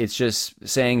 it's just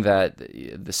saying that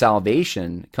the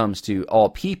salvation comes to all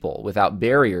people without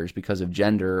barriers because of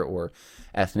gender or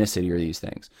ethnicity or these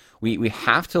things. We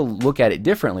have to look at it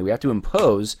differently. We have to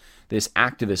impose this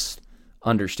activist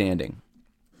understanding.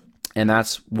 And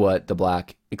that's what the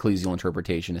black ecclesial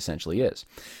interpretation essentially is.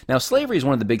 Now, slavery is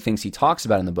one of the big things he talks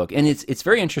about in the book, and it's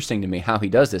very interesting to me how he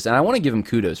does this, and I want to give him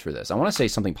kudos for this. I want to say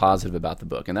something positive about the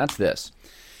book, and that's this.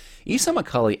 Esau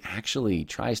McCaulley actually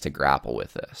tries to grapple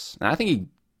with this. And I think he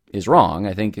is wrong.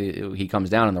 I think he comes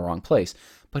down in the wrong place,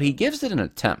 but he gives it an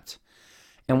attempt.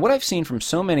 And what I've seen from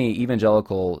so many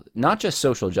evangelical, not just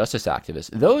social justice activists,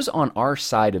 those on our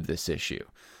side of this issue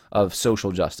of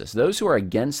social justice, those who are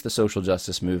against the social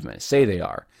justice movement, say they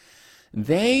are,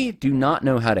 they do not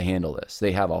know how to handle this.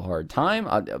 They have a hard time,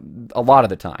 a lot of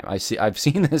the time. I've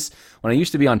seen this when I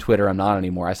used to be on Twitter. I'm not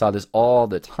anymore. I saw this all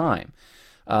the time.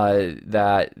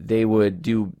 That they would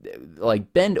do,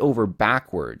 like, bend over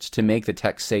backwards to make the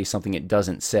text say something it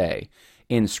doesn't say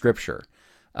in Scripture,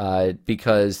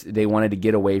 because they wanted to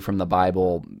get away from the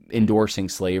Bible endorsing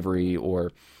slavery,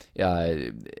 or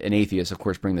an atheist, of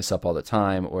course, bring this up all the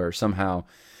time, or somehow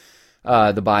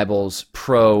the Bible's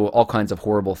pro all kinds of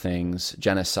horrible things,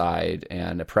 genocide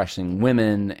and oppressing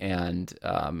women, and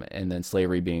then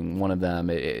slavery being one of them.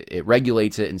 It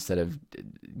regulates it instead of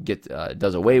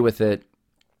does away with it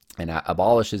and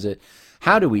abolishes it.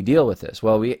 How do we deal with this?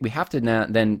 Well, we have to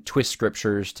then twist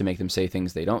scriptures to make them say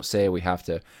things they don't say. We have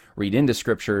to read into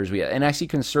scriptures. And I see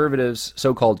conservatives,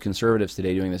 so-called conservatives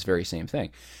today, doing this very same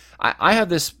thing. I have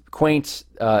this quaint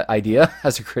idea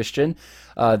as a Christian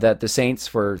that the saints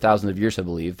for thousands of years have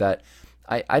believed, that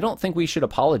I don't think we should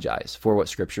apologize for what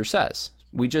Scripture says.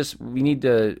 We need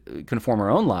to conform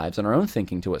our own lives and our own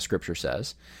thinking to what Scripture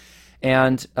says.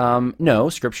 And no,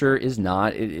 Scripture is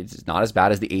not. It's not as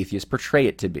bad as the atheists portray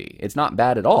it to be. It's not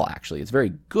bad at all. Actually, it's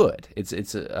very good. It's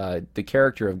the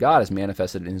character of God is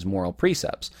manifested in His moral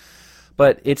precepts,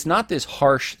 but it's not this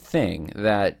harsh thing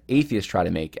that atheists try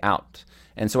to make out.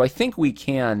 And so I think we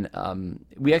can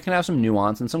have some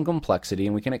nuance and some complexity,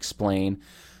 and we can explain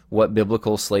what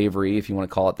biblical slavery, if you want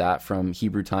to call it that, from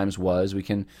Hebrew times was. We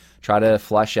can try to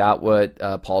flesh out what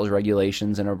Paul's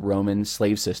regulations in a Roman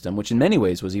slave system, which in many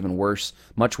ways was even worse,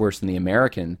 much worse than the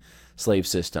American slave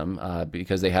system,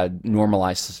 because they had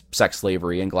normalized sex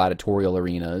slavery in gladiatorial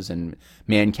arenas, and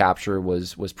man capture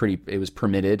was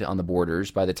permitted on the borders.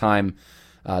 By the time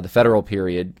the federal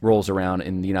period rolls around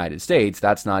in the United States,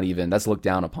 that's looked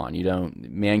down upon.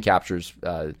 Man capture's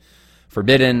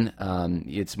forbidden.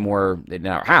 It's more, it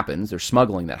now happens. There's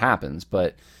smuggling that happens,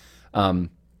 but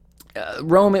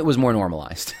Rome, it was more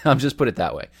normalized. I'll just put it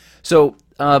that way. So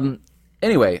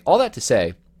anyway, all that to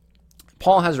say,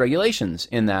 Paul has regulations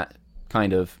in that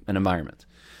kind of an environment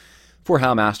for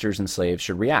how masters and slaves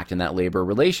should react in that labor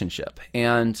relationship.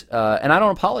 And I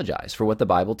don't apologize for what the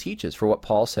Bible teaches, for what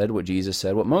Paul said, what Jesus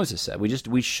said, what Moses said.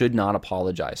 We should not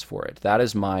apologize for it. That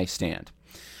is my stand.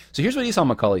 So here's what Esau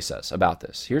McCaulley says about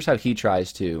this. Here's how he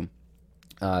tries to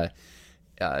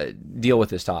deal with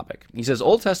this topic. He says,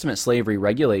 Old Testament slavery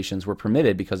regulations were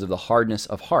permitted because of the hardness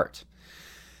of heart.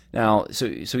 Now, so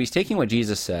he's taking what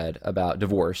Jesus said about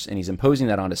divorce and he's imposing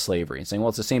that onto slavery and saying, well,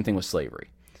 it's the same thing with slavery.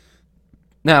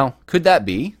 Now, could that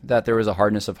be that there was a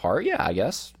hardness of heart? Yeah, I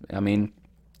guess. I mean,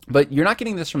 but you're not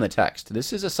getting this from the text.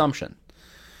 This is assumption.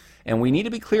 And we need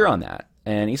to be clear on that.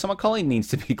 And Esau McCaulley needs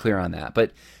to be clear on that.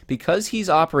 But because he's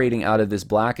operating out of this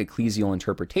black ecclesial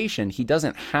interpretation, he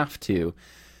doesn't have to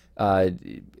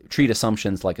treat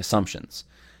assumptions like assumptions.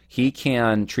 He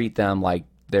can treat them like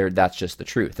that's just the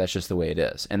truth. That's just the way it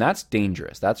is. And that's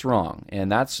dangerous. That's wrong.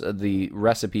 And that's the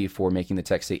recipe for making the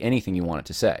text say anything you want it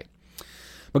to say.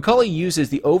 McCaulley uses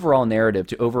the overall narrative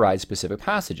to override specific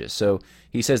passages. So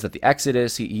he says that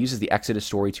he uses the Exodus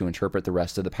story to interpret the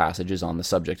rest of the passages on the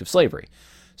subject of slavery.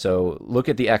 So look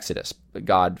at the Exodus.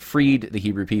 God freed the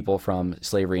Hebrew people from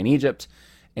slavery in Egypt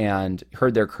and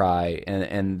heard their cry,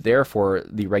 and therefore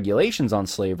the regulations on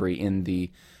slavery in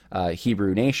the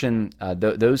Hebrew nation,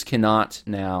 those cannot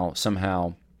now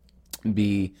somehow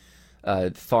be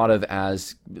thought of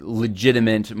as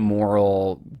legitimate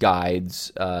moral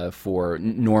guides for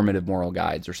normative moral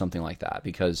guides or something like that,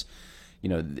 because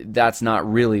that's not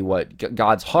really what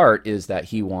God's heart is. That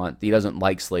he doesn't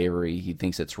like slavery. He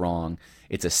thinks it's wrong.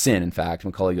 It's a sin. In fact,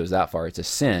 McCaulley goes that far. It's a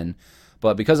sin.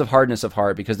 But because of hardness of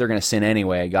heart, because they're going to sin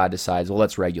anyway, God decides, well,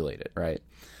 let's regulate it, right?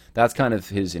 That's kind of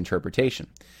his interpretation.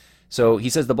 So he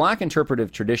says the black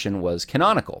interpretive tradition was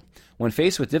canonical. When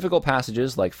faced with difficult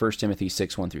passages like 1 Timothy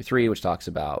 6:1-3, which talks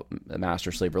about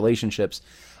master-slave relationships,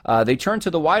 they turned to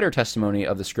the wider testimony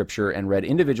of the Scripture and read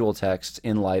individual texts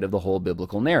in light of the whole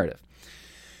biblical narrative.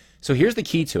 So here's the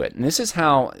key to it, and this is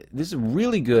a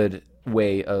really good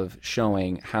way of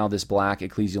showing how this black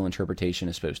ecclesial interpretation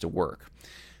is supposed to work.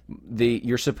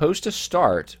 You're supposed to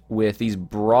start with these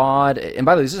broad, and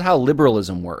by the way, this is how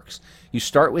liberalism works. You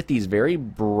start with these very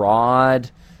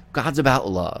broad, God's about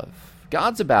love,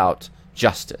 God's about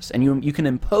justice, and you can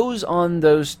impose on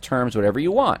those terms whatever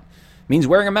you want. It means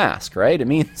wearing a mask, right? It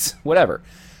means whatever.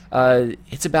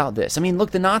 It's about this. I mean,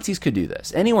 look, the Nazis could do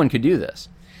this. Anyone could do this.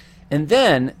 And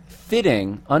then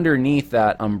fitting underneath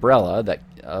that umbrella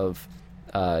of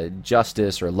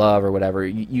justice or love or whatever,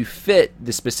 you fit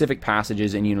the specific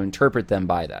passages and you interpret them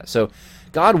by that. So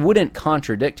God wouldn't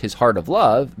contradict his heart of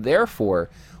love. Therefore,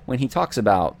 when he talks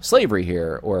about slavery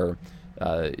here, or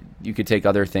you could take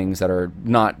other things that are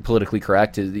not politically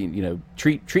correct,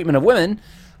 treatment of women,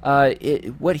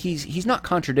 he's not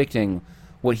contradicting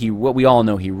what we all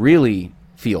know he really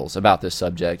feels about this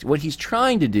subject. What he's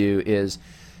trying to do is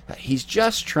he's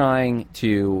just trying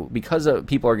to, because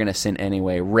people are going to sin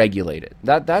anyway, regulate it.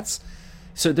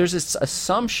 So there's this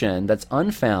assumption that's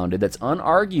unfounded, that's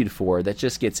unargued for, that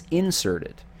just gets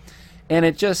inserted. And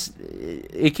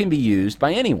it can be used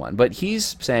by anyone. But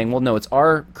he's saying, well, no, it's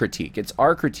our critique. It's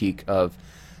our critique of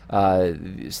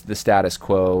the status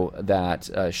quo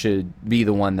that should be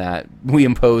the one that we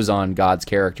impose on God's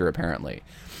character, apparently.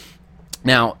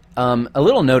 Now, a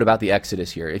little note about the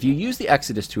Exodus here. If you use the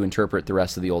Exodus to interpret the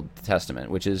rest of the Old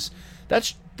Testament,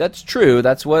 that's true.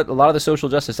 That's what a lot of the social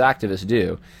justice activists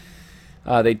do.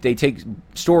 They take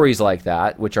stories like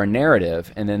that, which are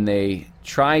narrative, and then they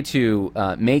try to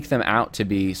make them out to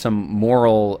be some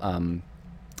moral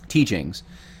teachings.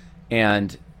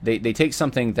 And they take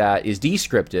something that is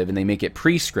descriptive and they make it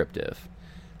prescriptive,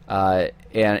 and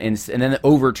then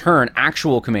overturn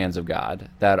actual commands of God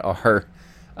that are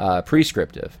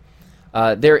prescriptive.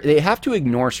 They have to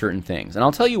ignore certain things, and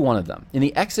I'll tell you one of them. In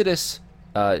the Exodus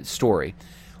story,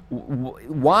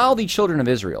 while the children of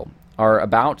Israel are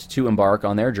about to embark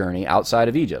on their journey outside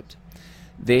of Egypt,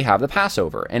 they have the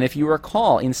Passover. And if you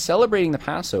recall, in celebrating the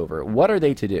Passover, what are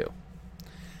they to do?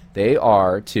 They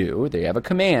have a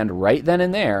command right then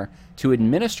and there to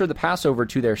administer the Passover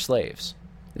to their slaves.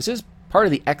 This is part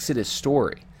of the Exodus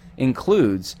story.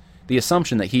 Includes the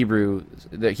assumption that Hebrew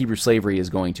slavery is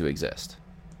going to exist.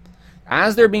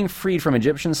 As they're being freed from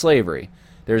Egyptian slavery,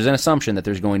 there's an assumption that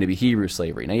there's going to be Hebrew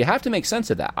slavery. Now, you have to make sense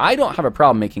of that. I don't have a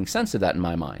problem making sense of that in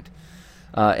my mind.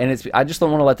 I just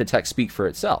don't want to let the text speak for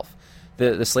itself.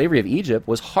 The slavery of Egypt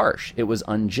was harsh. It was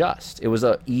unjust. It was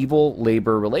an evil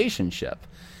labor relationship.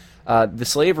 The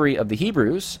slavery of the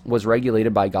Hebrews was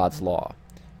regulated by God's law.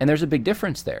 And there's a big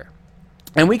difference there.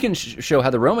 And we can show how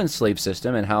the Roman slave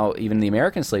system and how even the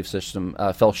American slave system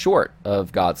fell short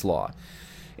of God's law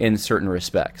in certain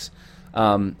respects.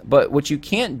 But what you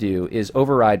can't do is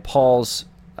override Paul's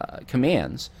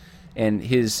commands and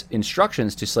his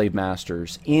instructions to slave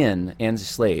masters and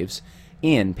slaves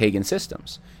in pagan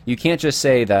systems. You can't just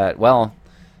say that, well,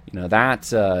 that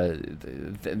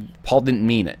Paul didn't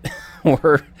mean it,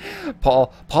 or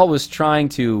Paul was trying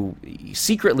to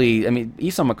secretly. I mean,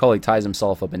 Esau McCaulley ties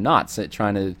himself up in knots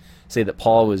trying to say that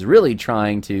Paul was really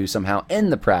trying to somehow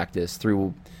end the practice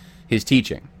through his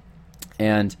teaching.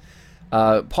 And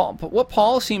what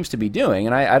Paul seems to be doing,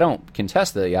 and I don't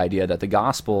contest the idea that the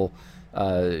gospel,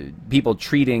 people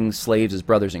treating slaves as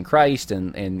brothers in Christ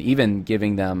and even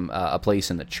giving them a place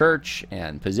in the church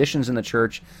and positions in the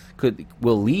church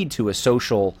will lead to a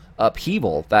social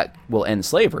upheaval that will end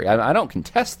slavery. I don't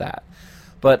contest that,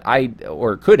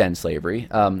 or could end slavery.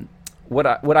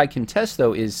 What I contest,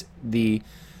 though, is the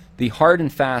hard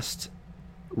and fast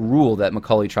rule that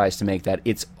McCaulley tries to make, that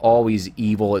it's always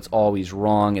evil, it's always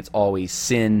wrong, it's always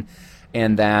sin,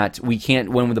 and that we can't,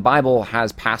 when the Bible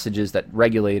has passages that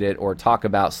regulate it or talk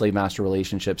about slave-master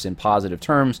relationships in positive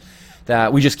terms,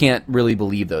 that we just can't really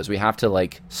believe those. We have to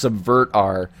subvert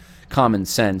our common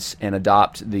sense and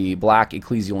adopt the black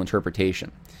ecclesial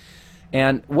interpretation.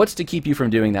 And what's to keep you from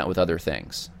doing that with other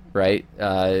things, right?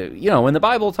 When the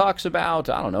Bible talks about,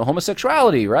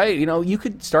 homosexuality, right? You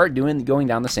could start going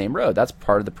down the same road. That's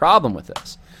part of the problem with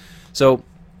this. So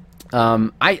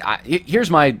here's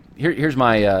my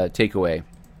takeaway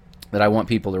that I want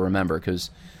people to remember,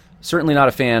 because certainly not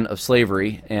a fan of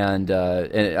slavery, and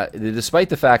despite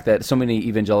the fact that so many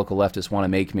evangelical leftists want to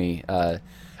make me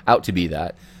out to be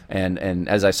that, and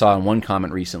as I saw in one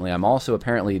comment recently, I'm also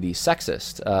apparently the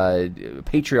sexist,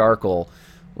 patriarchal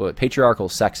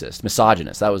sexist,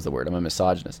 misogynist. That was the word. I'm a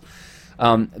misogynist.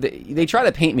 They try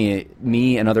to paint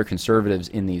me and other conservatives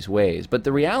in these ways, but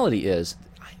the reality is,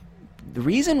 the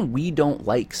reason we don't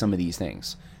like some of these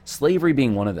things, slavery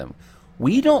being one of them,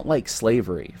 we don't like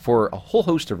slavery for a whole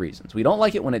host of reasons. We don't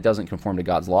like it when it doesn't conform to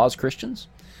God's law as Christians.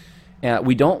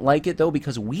 We don't like it, though,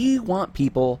 because we want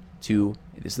people to,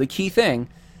 this is the key thing,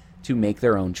 to make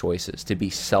their own choices, to be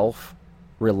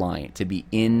self-reliant, to be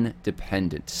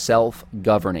independent,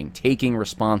 self-governing, taking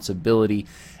responsibility,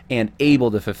 and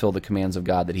able to fulfill the commands of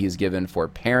God that He has given for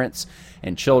parents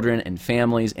and children and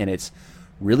families. And it's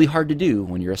really hard to do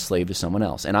when you're a slave to someone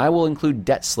else. And I will include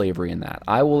debt slavery in that.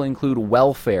 I will include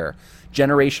welfare,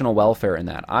 generational welfare in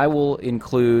that. I will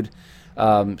include,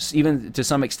 even to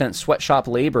some extent, sweatshop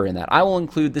labor in that. I will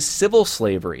include the civil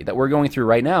slavery that we're going through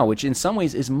right now, which in some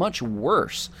ways is much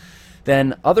worse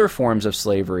than other forms of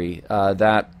slavery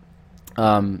that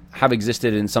have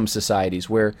existed in some societies,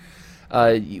 where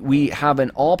we have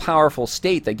an all-powerful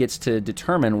state that gets to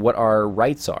determine what our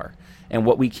rights are and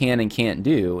what we can and can't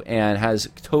do, and has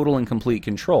total and complete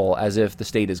control, as if the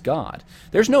state is God.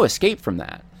 There's no escape from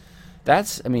that.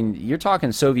 You're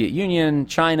talking Soviet Union,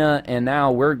 China, and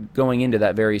now we're going into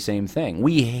that very same thing.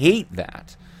 We hate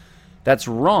that. That's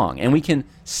wrong. And we can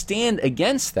stand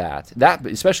against that,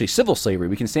 especially civil slavery,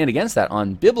 we can stand against that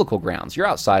on biblical grounds. You're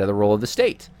outside of the role of the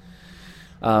state.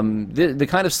 The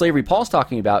kind of slavery Paul's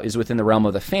talking about is within the realm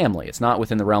of the family. It's not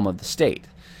within the realm of the state.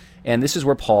 And this is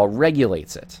where Paul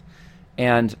regulates it.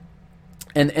 And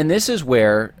this is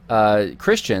where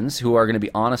Christians who are going to be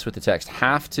honest with the text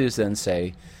have to then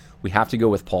say, we have to go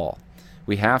with Paul.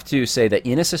 We have to say that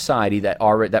in a society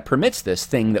that permits this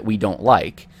thing that we don't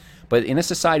like, but in a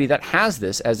society that has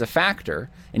this as a factor,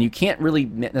 and you can't really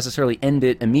necessarily end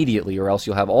it immediately, or else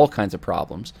you'll have all kinds of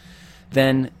problems,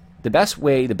 then the best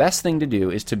thing to do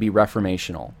is to be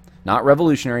reformational. Not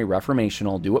revolutionary,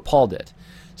 reformational. Do what Paul did.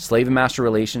 Slave and master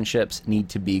relationships need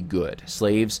to be good.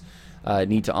 Slaves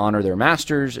need to honor their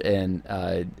masters, and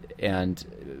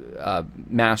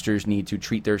masters need to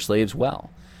treat their slaves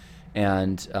well.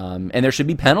 And there should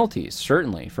be penalties,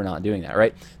 certainly, for not doing that,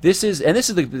 right? This is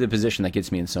the position that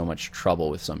gets me in so much trouble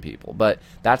with some people, but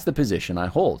that's the position I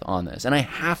hold on this. And I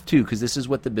have to, because this is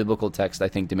what the biblical text, I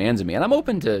think, demands of me, and I'm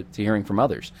open to hearing from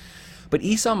others. But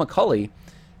Esau McCaulley,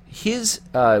 his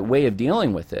way of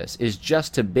dealing with this is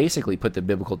just to basically put the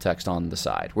biblical text on the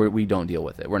side, where we don't deal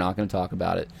with it. We're not going to talk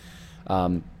about it.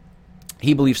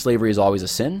 He believes slavery is always a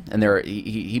sin, and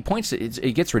he points to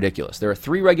it gets ridiculous. There are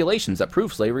 3 regulations that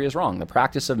prove slavery is wrong. The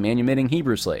practice of manumitting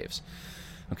Hebrew slaves.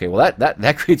 Okay, well,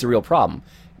 that creates a real problem.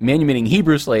 Manumitting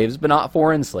Hebrew slaves, but not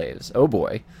foreign slaves. Oh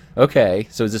boy. Okay,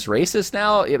 so is this racist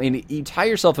now? I mean, you tie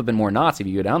yourself up in more knots if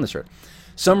you go down this road.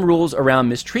 Some rules around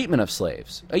mistreatment of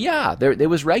slaves. Yeah, it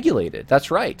was regulated. That's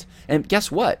right. And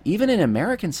guess what? Even in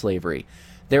American slavery,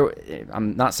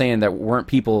 I'm not saying that weren't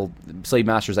people, slave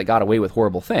masters, that got away with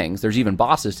horrible things. There's even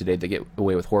bosses today that get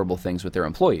away with horrible things with their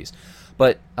employees.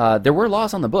 But there were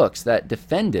laws on the books that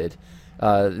defended.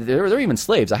 There were even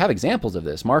slaves. I have examples of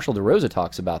this. Marshall DeRosa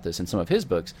talks about this in some of his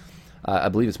books. I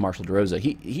believe it's Marshall DeRosa.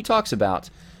 He talks about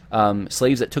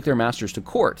slaves that took their masters to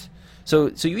court.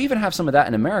 So you even have some of that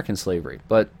in American slavery.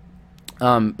 But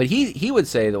he would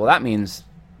say that, well, that means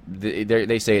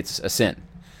they say it's a sin,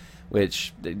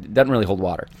 which doesn't really hold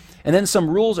water. And then some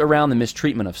rules around the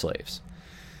mistreatment of slaves.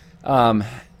 I'm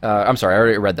sorry, I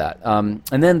already read that. And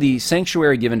then the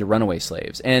sanctuary given to runaway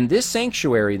slaves. And this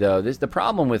sanctuary, though, the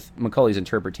problem with Macaulay's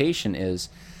interpretation is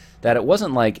that it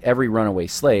wasn't like every runaway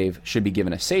slave should be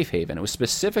given a safe haven. It was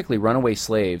specifically runaway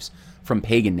slaves from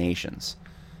pagan nations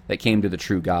that came to the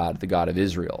true God, the God of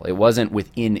Israel. It wasn't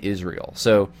within Israel.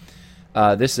 So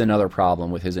this is another problem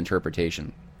with his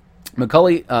interpretation.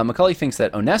 Macaulay thinks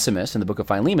that Onesimus in the book of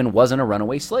Philemon wasn't a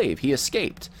runaway slave. He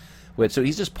escaped. So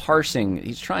he's just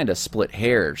he's trying to split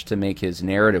hairs to make his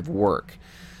narrative work.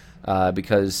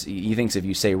 Because he thinks if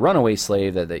you say runaway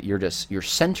slave, that you're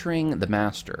centering the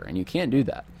master, and you can't do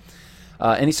that.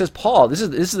 And he says, Paul, this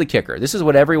is the kicker. This is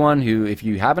what everyone who, if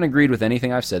you haven't agreed with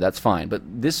anything I've said, that's fine. But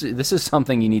this is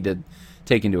something you need to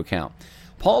take into account.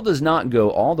 Paul does not go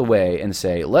all the way and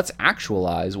say, let's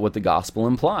actualize what the gospel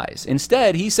implies.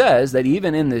 Instead, he says that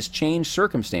even in this changed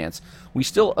circumstance, we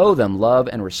still owe them love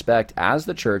and respect as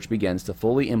the church begins to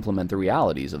fully implement the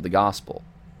realities of the gospel.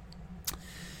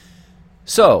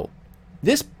 So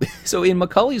in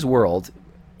Macaulay's world,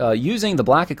 using the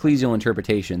black ecclesial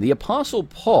interpretation, the Apostle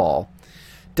Paul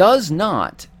does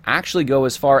not actually go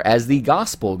as far as the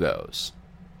gospel goes.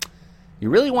 You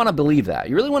really want to believe that.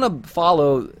 You really want to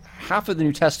follow half of the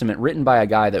New Testament written by a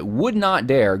guy that would not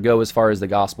dare go as far as the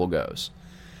gospel goes.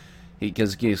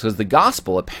 Because the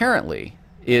gospel apparently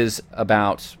is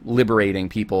about liberating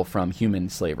people from human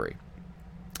slavery.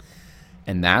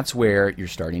 And that's where you're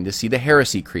starting to see the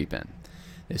heresy creep in.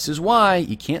 This is why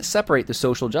you can't separate the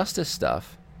social justice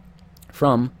stuff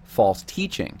from false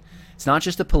teaching. It's not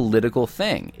just a political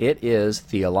thing. It is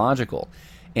theological.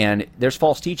 And there's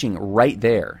false teaching right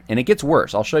there. And it gets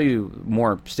worse. I'll show you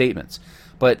more statements.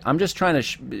 But I'm just trying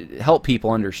to help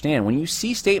people understand. When you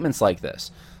see statements like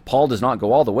this, Paul does not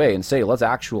go all the way and say, let's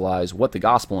actualize what the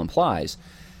gospel implies.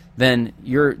 Then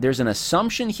there's an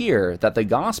assumption here that the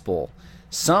gospel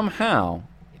somehow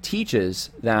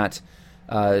teaches that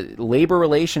labor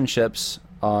relationships,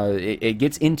 it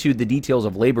gets into the details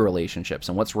of labor relationships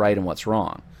and what's right and what's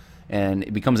wrong. And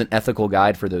it becomes an ethical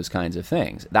guide for those kinds of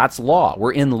things. That's law.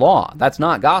 We're in law. That's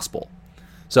not gospel.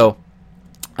 So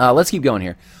let's keep going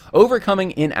here.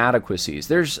 Overcoming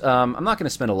inadequacies. I'm not going to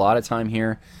spend a lot of time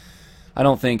here, I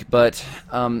don't think, but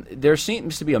there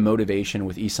seems to be a motivation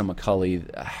with Asa Macaulay.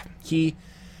 He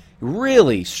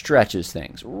really stretches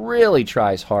things, really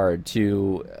tries hard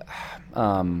to,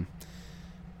 I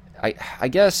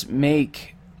guess,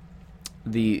 make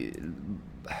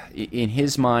in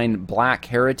his mind, black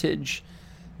heritage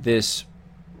this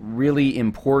really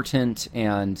important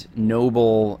and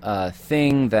noble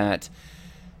thing that.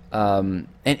 And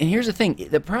here's the thing.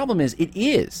 The problem is, it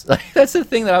is. Like, that's the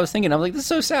thing that I was thinking. I'm like, this is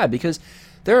so sad, because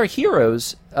there are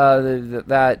heroes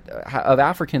that of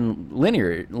African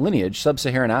lineage,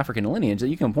 sub-Saharan African lineage, that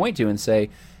you can point to and say,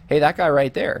 hey, that guy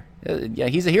right there, yeah,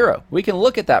 he's a hero. We can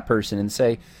look at that person and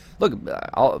say, look,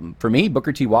 for me,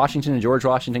 Booker T. Washington and George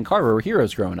Washington Carver were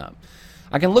heroes growing up.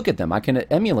 I can look at them. I can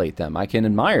emulate them. I can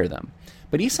admire them.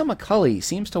 But Asa Macaulay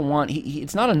seems to want,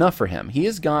 it's not enough for him. He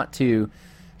has got to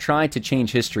try to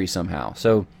change history somehow.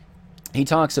 So he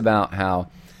talks about how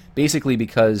basically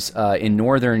because in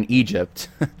northern Egypt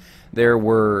there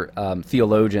were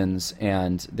theologians,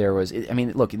 and there was, I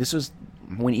mean, look, this was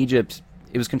when Egypt,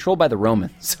 it was controlled by the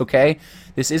Romans, okay?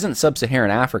 This isn't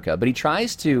sub-Saharan Africa, but he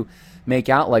tries to make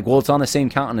out like, well, it's on the same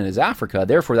continent as Africa,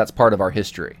 therefore that's part of our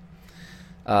history.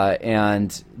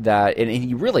 And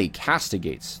he really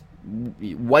castigates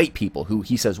white people who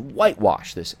he says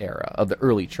whitewash this era of the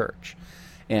early church.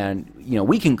 And,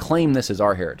 we can claim this as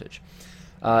our heritage.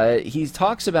 He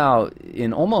talks about,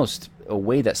 in almost a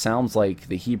way that sounds like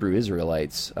the Hebrew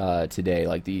Israelites today,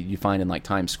 like you find in like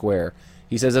Times Square.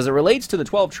 He says, as it relates to the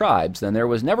 12 tribes, then there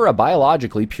was never a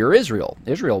biologically pure Israel.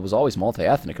 Israel was always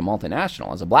multi-ethnic and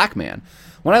multinational. As a black man,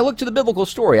 when I look to the biblical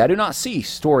story, I do not see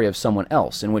story of someone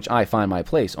else in which I find my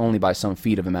place only by some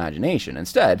feat of imagination.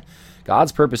 Instead,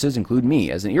 God's purposes include me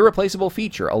as an irreplaceable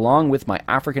feature along with my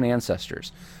African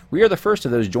ancestors. We are the first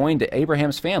of those joined to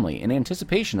Abraham's family in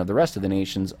anticipation of the rest of the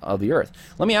nations of the earth.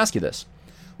 Let me ask you this.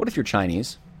 What if you're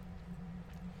Chinese?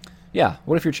 Yeah,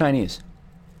 what if you're Chinese?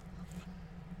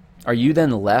 are you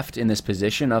then left in this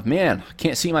position of, man, I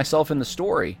can't see myself in the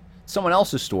story, someone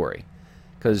else's story,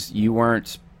 because you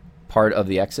weren't part of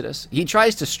the Exodus? He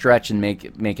tries to stretch and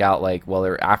make out like,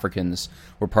 well, Africans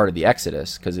were part of the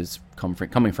Exodus because it's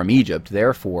coming from Egypt.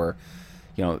 Therefore,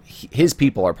 his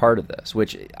people are part of this,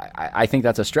 which I think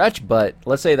that's a stretch, but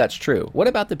let's say that's true. What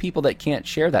about the people that can't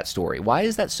share that story? Why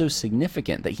is that so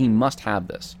significant that he must have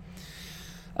this?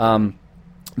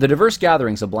 The diverse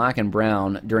gatherings of black and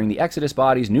brown during the Exodus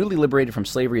bodies newly liberated from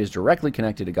slavery is directly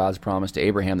connected to God's promise to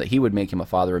Abraham that he would make him a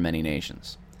father of many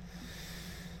nations.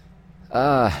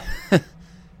 I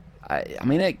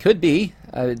mean, it could be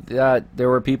that there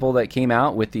were people that came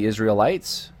out with the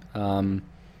Israelites.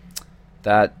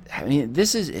 But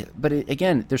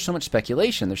again, there's so much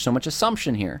speculation. There's so much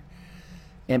assumption here.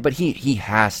 But he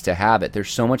has to have it.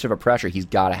 There's so much of a pressure. He's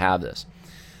got to have this.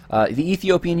 The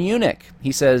Ethiopian eunuch,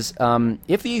 he says,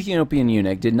 if the Ethiopian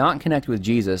eunuch did not connect with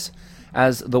Jesus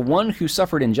as the one who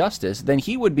suffered injustice, then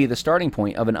he would be the starting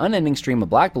point of an unending stream of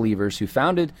black believers who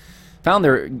found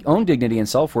their own dignity and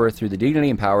self-worth through the dignity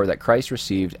and power that Christ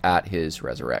received at his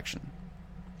resurrection.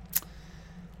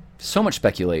 So much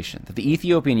speculation that the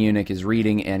Ethiopian eunuch is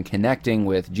reading and connecting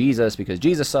with Jesus because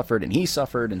Jesus suffered and he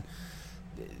suffered, and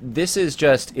this is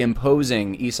just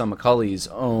imposing Esau McCulley's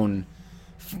own,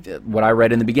 what I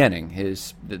read in the beginning,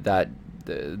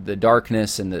 the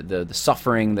darkness and the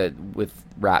suffering that with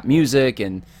rap music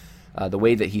and the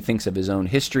way that he thinks of his own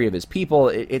history of his people.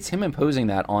 It's him imposing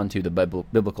that onto the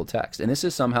biblical text, and this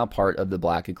is somehow part of the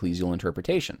black ecclesial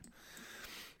interpretation.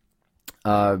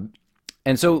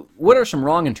 And so, what are some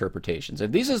wrong interpretations?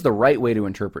 If this is the right way to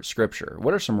interpret Scripture,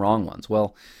 what are some wrong ones?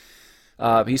 Well,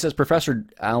 he says, Professor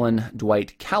Alan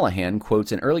Dwight Callahan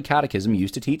quotes an early catechism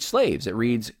used to teach slaves. It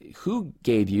reads, "Who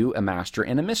gave you a master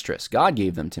and a mistress? God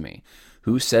gave them to me.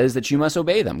 Who says that you must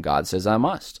obey them? God says I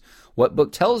must. What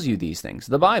book tells you these things?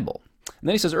 The Bible." And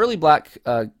then he says, early black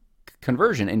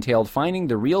conversion entailed finding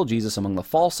the real Jesus among the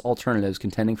false alternatives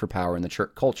contending for power in the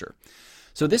church culture.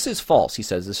 So this is false. He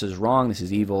says this is wrong, this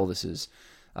is evil, this is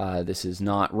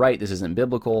not right, this isn't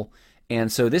biblical.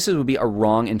 And so this would be a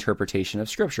wrong interpretation of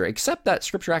Scripture, except that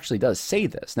Scripture actually does say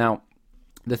this. Now,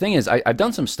 the thing is, I've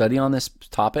done some study on this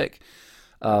topic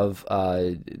of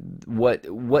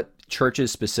what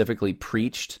churches specifically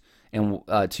preached and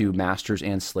to masters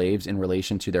and slaves in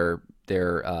relation to their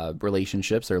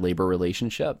relationships, their labor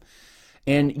relationship.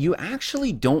 And you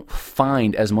actually don't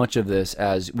find as much of this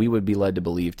as we would be led to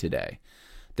believe today.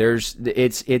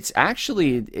 It's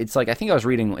actually like, I think I was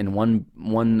reading in one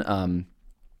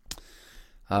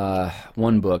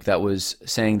book that was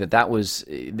saying that was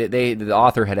the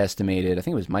author had estimated, I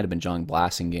think might have been John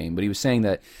Blassingame, but he was saying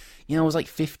that it was like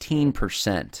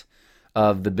 15%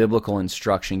 of the biblical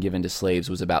instruction given to slaves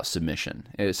was about submission.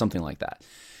 It was something like that.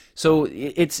 So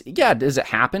does it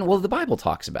happen? Well, the Bible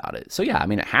talks about it. So yeah, I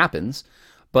mean, it happens.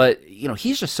 But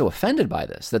he's just so offended by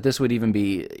this that this would even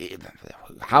be,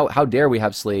 how dare we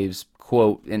have slaves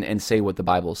quote and say what the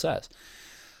Bible says.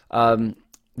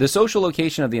 The social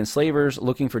location of the enslavers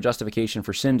looking for justification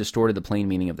for sin distorted the plain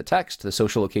meaning of the text. The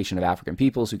social location of African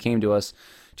peoples who came to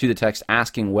the text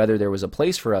asking whether there was a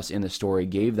place for us in the story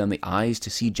gave them the eyes to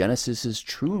see Genesis's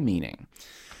true meaning.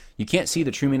 You can't see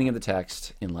the true meaning of the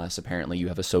text unless apparently you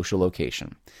have a social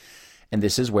location. And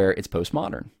this is where it's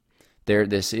postmodern.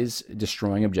 This is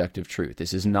destroying objective truth.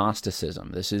 This is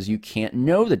Gnosticism. This is, you can't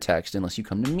know the text unless you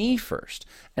come to me first,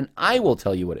 and I will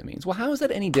tell you what it means. Well, how is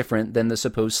that any different than the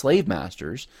supposed slave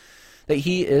masters that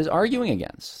he is arguing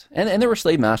against? And there were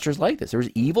slave masters like this. There was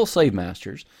evil slave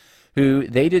masters who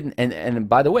they didn't, and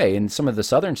by the way, in some of the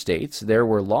southern states, there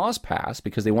were laws passed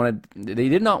because they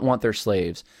did not want their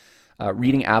slaves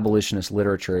reading abolitionist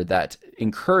literature that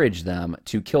encouraged them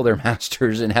to kill their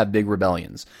masters and have big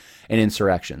rebellions and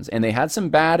insurrections. And they had some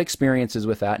bad experiences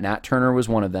with that. Nat Turner was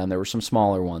one of them. There were some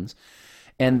smaller ones.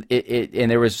 And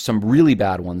and there was some really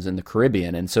bad ones in the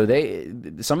Caribbean. And so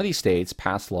some of these states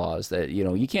passed laws that,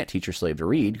 you can't teach your slave to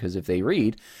read, because if they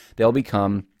read, they'll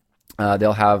have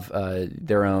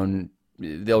their own,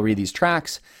 they'll read these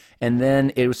tracts. And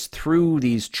then it was through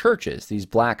these churches, these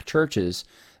black churches,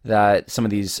 that some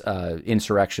of these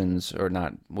insurrections, or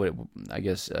not,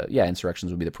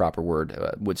 insurrections would be the proper word,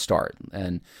 would start.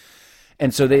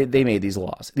 And so they made these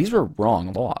laws. These were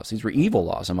wrong laws. These were evil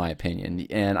laws, in my opinion.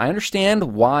 And I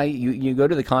understand why, you go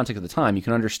to the context of the time, you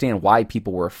can understand why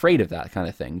people were afraid of that kind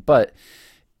of thing. But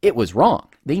it was wrong.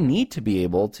 They need to be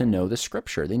able to know the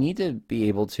Scripture. They need to be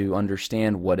able to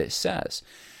understand what it says.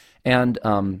 And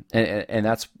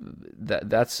that's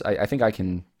I think I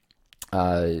can,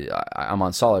 I'm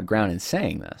on solid ground in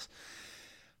saying this.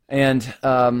 And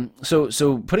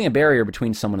so putting a barrier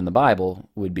between someone and the Bible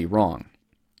would be wrong.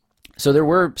 So there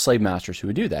were slave masters who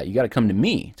would do that. You got to come to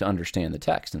me to understand the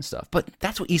text and stuff. But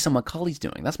that's what Esau McCaulley's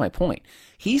doing. That's my point.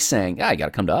 He's saying, you got to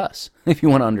come to us if you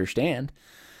want to understand.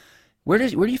 Where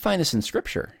do you find this in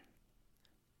Scripture?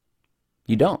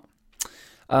 You don't.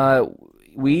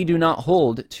 We do not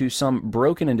hold to some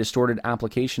broken and distorted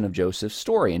application of Joseph's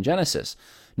story in Genesis.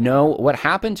 No, what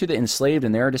happened to the enslaved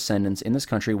and their descendants in this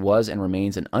country was and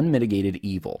remains an unmitigated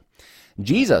evil.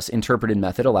 Jesus' interpreted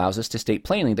method allows us to state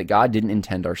plainly that God didn't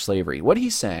intend our slavery. What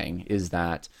he's saying is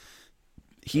that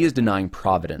he is denying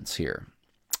providence here.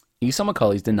 Esau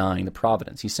McCaulley's denying the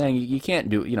providence. He's saying you can't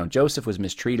do, Joseph was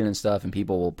mistreated and stuff, and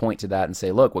people will point to that and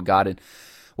say, look,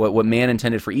 what man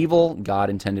intended for evil, God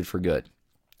intended for good.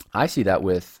 I see that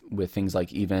with things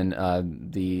like even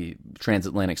the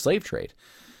transatlantic slave trade.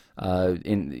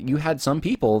 You had some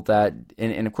people that,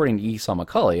 and according to Esau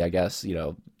McCaulley, I guess,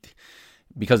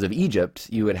 because of Egypt,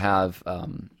 you would have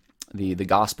the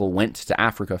gospel went to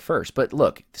Africa first. But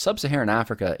look, sub-Saharan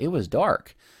Africa, it was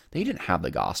dark. They didn't have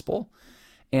the gospel.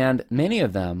 And many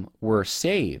of them were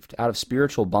saved out of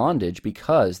spiritual bondage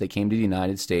because they came to the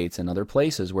United States and other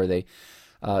places where they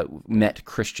met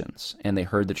Christians and they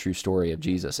heard the true story of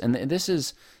Jesus. And this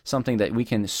is something that we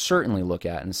can certainly look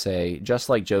at and say, just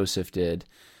like Joseph did,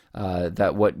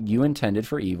 that what you intended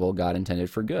for evil, God intended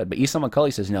for good. But Esau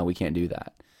McCaulley says, no, we can't do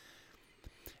that.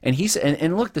 And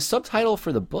and look, the subtitle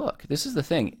for the book, this is the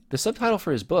thing, the subtitle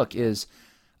for his book is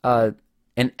An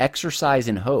Exercise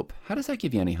in Hope. How does that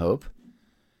give you any hope?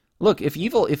 Look, if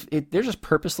there's just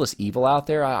purposeless evil out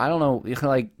there, I don't know,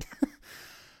 like,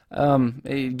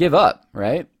 give up,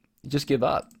 right? Just give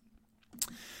up.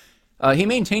 He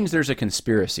maintains there's a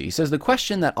conspiracy. He says the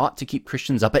question that ought to keep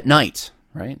Christians up at night,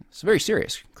 right? It's very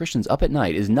serious. Christians up at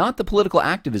night is not the political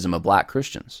activism of black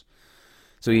Christians.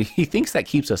 So he thinks that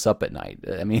keeps us up at night.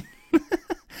 I mean,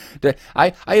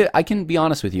 I can be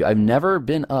honest with you. I've never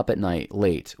been up at night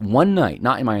late. One night,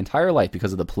 not in my entire life,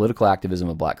 because of the political activism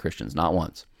of black Christians. Not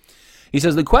once. He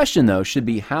says the question, though, should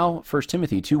be how 1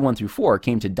 Timothy 2:1-4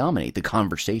 came to dominate the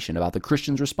conversation about the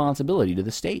Christian's responsibility to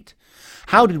the state.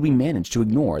 How did we manage to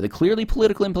ignore the clearly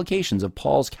political implications of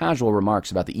Paul's casual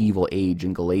remarks about the evil age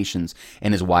in Galatians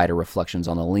and his wider reflections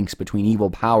on the links between evil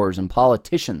powers and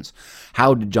politicians?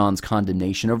 How did John's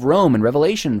condemnation of Rome in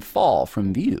Revelation fall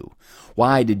from view?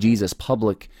 Why did Jesus'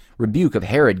 public rebuke of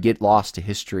Herod get lost to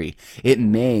history? It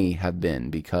may have been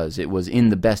because it was in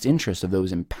the best interest of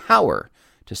those in power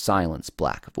to silence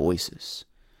black voices.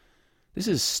 This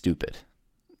is stupid.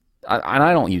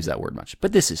 I don't use that word much,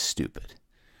 but this is stupid.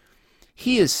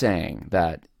 He is saying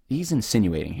that, he's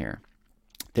insinuating here,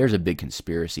 there's a big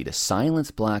conspiracy to silence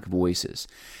black voices,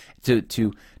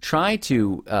 to try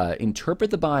to interpret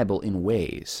the Bible in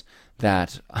ways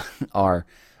that are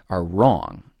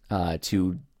wrong,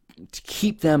 to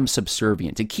keep them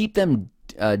subservient, to keep them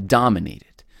dominated.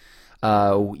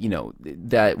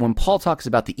 That when Paul talks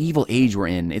about the evil age we're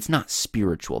in, it's not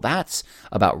spiritual. That's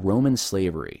about Roman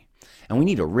slavery. And we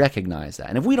need to recognize that.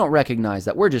 And if we don't recognize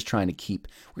that, we're trying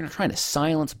to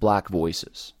silence black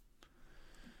voices.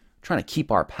 Trying to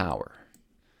keep our power.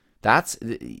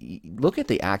 Look at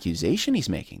the accusation he's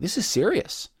making. This is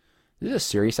serious. This is a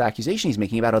serious accusation he's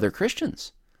making about other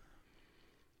Christians.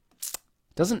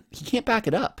 He can't back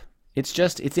it up. It's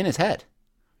in his head.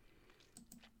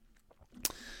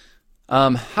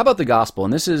 How about the gospel?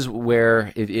 And this is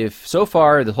where, if so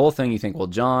far the whole thing you think, well,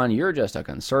 John, you're just a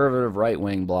conservative,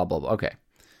 right-wing, blah, blah, blah. Okay.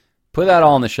 Put that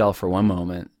all on the shelf for one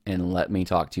moment and let me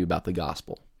talk to you about the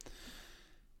gospel.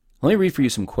 Let me read for you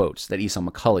some quotes that Esau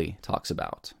McCaulley talks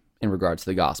about in regards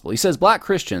to the gospel. He says, black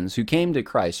Christians who came to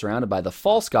Christ surrounded by the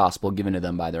false gospel given to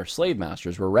them by their slave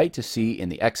masters were right to see in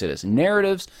the Exodus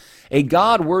narratives a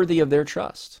God worthy of their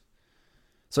trust.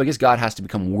 So I guess God has to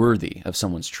become worthy of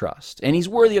someone's trust. And he's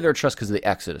worthy of their trust because of the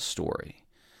Exodus story.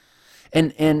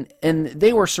 And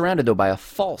they were surrounded, though, by a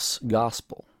false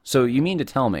gospel. So you mean to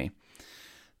tell me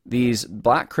these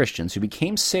black Christians who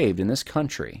became saved in this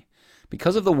country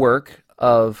because of the work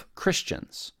of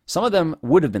Christians, some of them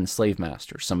would have been slave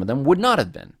masters, some of them would not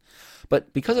have been,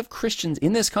 but because of Christians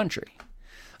in this country,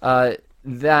 they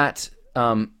had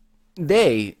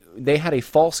a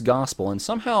false gospel, and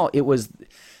somehow it was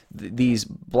these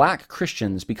black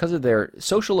Christians, because of their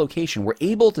social location, were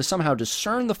able to somehow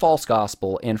discern the false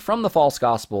gospel, and from the false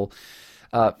gospel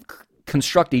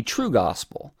construct a true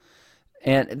gospel.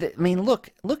 And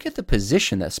look at the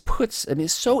position this puts.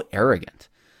 It's so arrogant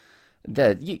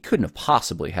that you couldn't have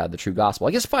possibly had the true gospel.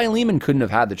 I guess Philemon couldn't have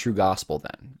had the true gospel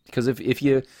then, because if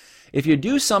you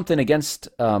do something against,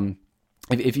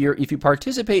 if you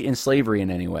participate in slavery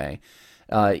in any way,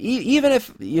 even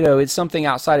if it's something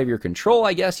outside of your control,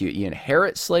 I guess you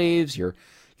inherit slaves, you're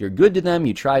you're good to them,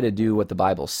 you try to do what the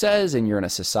Bible says, and you're in a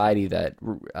society that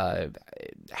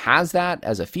has that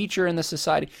as a feature in the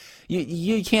society,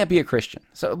 you can't be a Christian.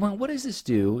 So what does this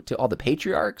do to all the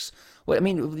patriarchs?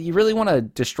 You really want to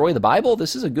destroy the Bible?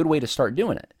 This is a good way to start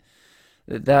doing it.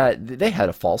 That they had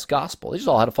a false gospel. They just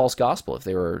all had a false gospel. If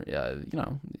they were,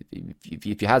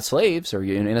 if you had slaves or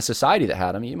you're in a society that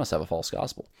had them, you must have a false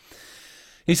gospel.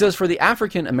 He says, for the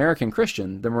African American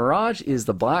Christian, the Mirage is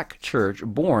the black church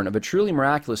born of a truly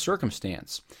miraculous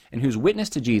circumstance, and whose witness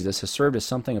to Jesus has served as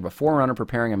something of a forerunner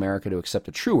preparing America to accept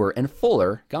a truer and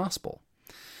fuller gospel.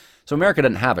 So America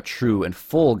doesn't have a true and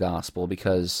full gospel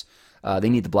because they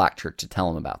need the black church to tell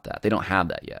them about that. They don't have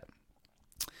that yet.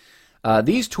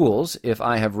 These tools, if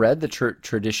I have read the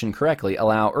tradition correctly,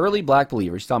 allow early black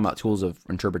believers, talking about tools of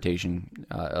interpreting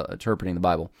the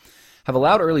Bible, have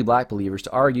allowed early black believers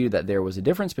to argue that there was a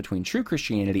difference between true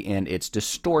Christianity and its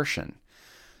distortion.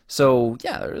 So,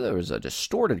 yeah, there was a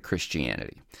distorted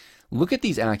Christianity. Look at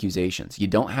these accusations. You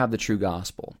don't have the true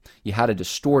gospel. You had a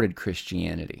distorted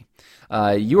Christianity.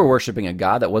 You were worshiping a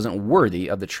God that wasn't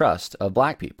worthy of the trust of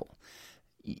black people.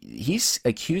 He's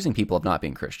accusing people of not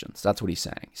being Christians. That's what he's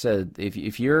saying. He said,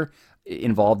 if you're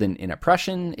involved in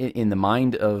oppression in the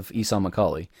mind of Esau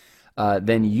McCaulley,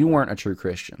 then you weren't a true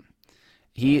Christian.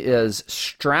 He is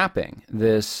strapping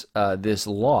this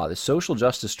law, this social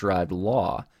justice-derived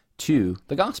law, to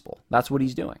the gospel. That's what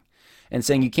he's doing. And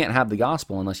saying you can't have the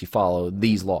gospel unless you follow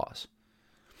these laws.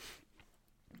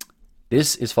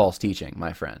 This is false teaching,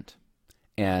 my friend.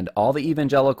 And all the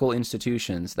evangelical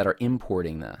institutions that are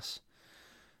importing this,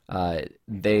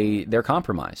 they're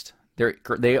compromised.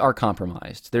 They are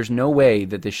compromised. There's no way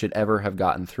that this should ever have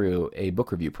gotten through a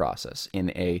book review process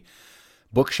in a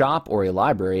bookshop or a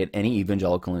library at any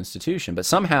evangelical institution, but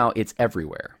somehow it's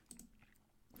everywhere.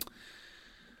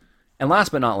 And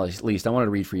last but not least, I wanted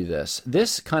to read for you this.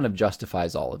 This kind of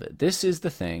justifies all of it. This is the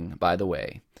thing, by the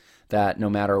way, that no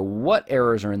matter what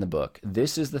errors are in the book,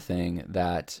 this is the thing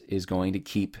that is going to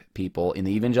keep people in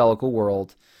the evangelical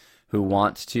world who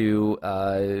want to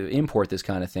import this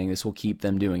kind of thing. This will keep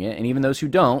them doing it. And even those who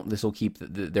don't, this will keep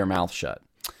their mouth shut.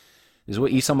 This is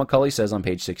what Esau McCaulley says on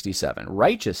page 67.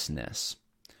 Righteousness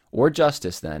or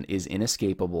justice, then, is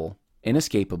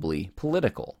inescapably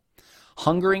political.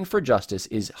 Hungering for justice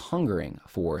is hungering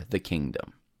for the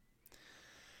kingdom.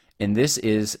 And this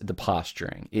is the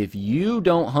posturing. If you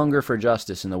don't hunger for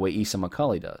justice in the way Esau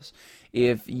McCaulley does,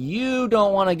 if you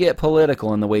don't want to get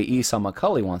political in the way Esau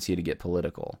McCaulley wants you to get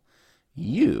political,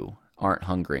 you aren't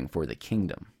hungering for the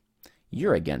kingdom.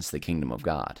 You're against the kingdom of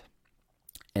God.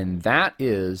 And that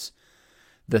is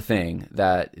the thing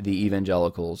that the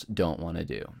evangelicals don't want to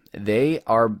do. They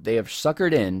have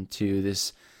suckered into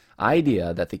this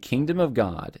idea that the kingdom of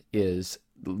God is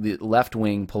the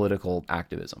left-wing political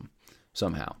activism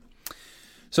somehow.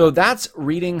 So that's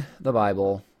Reading the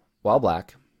Bible While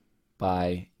Black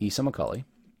by Esau McCaulley.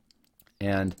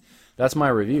 And that's my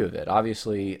review of it.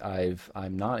 Obviously,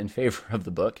 I'm not in favor of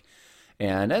the book.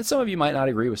 And some of you might not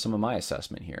agree with some of my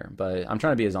assessment here. But I'm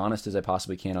trying to be as honest as I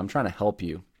possibly can. I'm trying to help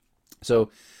you.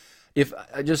 So if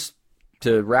just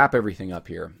to wrap everything up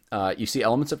here, you see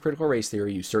elements of critical race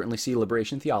theory. You certainly see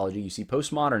liberation theology. You see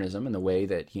postmodernism in the way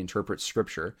that he interprets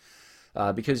Scripture.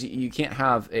 Because you can't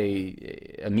have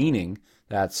a meaning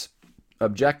that's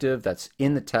objective, that's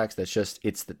in the text, that's just,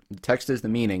 the text is the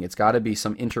meaning. It's got to be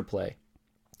some interplay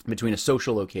between a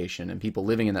social location and people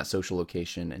living in that social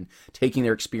location and taking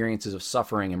their experiences of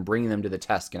suffering and bringing them to the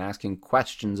text and asking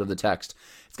questions of the text.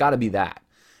 It's got to be that.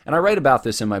 And I write about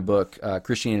this in my book,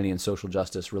 Christianity and Social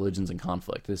Justice, Religions and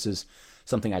Conflict. This is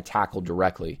something I tackled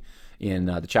directly in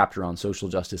the chapter on social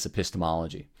justice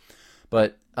epistemology.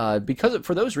 But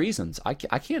for those reasons, I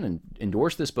can't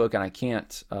endorse this book, and I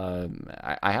can't.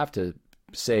 I have to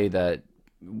say that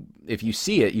if you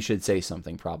see it, you should say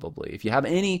something. Probably, if you have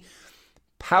any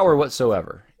power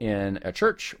whatsoever in a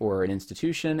church or an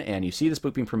institution, and you see this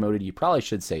book being promoted, you probably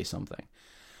should say something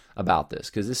about this,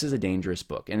 because this is a dangerous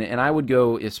book. And I would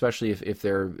go, especially if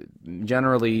they're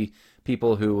generally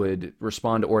people who would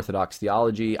respond to Orthodox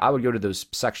theology, I would go to those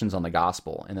sections on the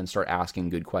gospel and then start asking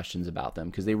good questions about them,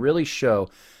 because they really show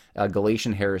a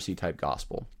Galatian heresy type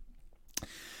gospel.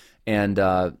 And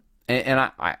I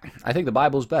think the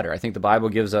Bible is better. I think the Bible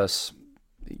gives us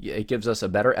a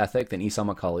better ethic than Esau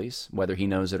McCaulley's, whether he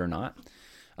knows it or not.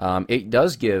 It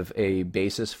does give a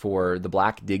basis for the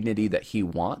black dignity that he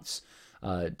wants,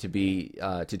 to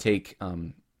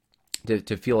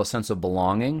feel a sense of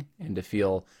belonging and to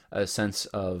feel a sense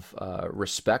of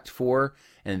respect for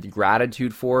and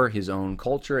gratitude for his own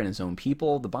culture and his own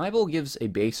people. The Bible gives a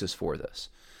basis for this.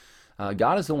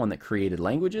 God is the one that created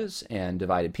languages and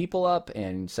divided people up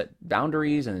and set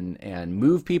boundaries and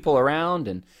moved people around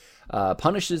and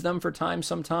punishes them for time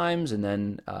sometimes, and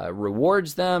then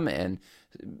rewards them, and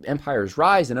empires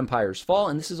rise and empires fall,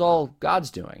 and this is all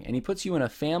God's doing. And he puts you in a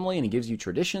family, and he gives you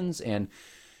traditions, and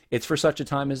it's for such a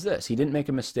time as this. He didn't make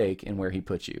a mistake in where he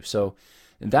put you. So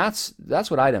that's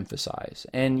what I'd emphasize.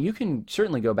 And you can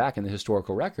certainly go back in the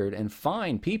historical record and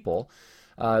find people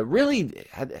really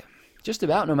just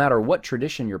about no matter what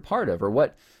tradition you're part of or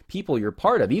what people you're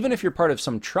part of, even if you're part of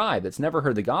some tribe that's never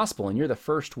heard the gospel and you're the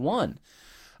first one.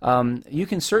 You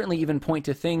can certainly even point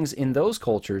to things in those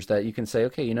cultures that you can say,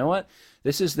 okay, you know what?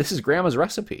 This is grandma's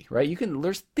recipe, right?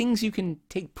 There's things you can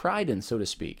take pride in, so to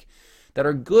speak, that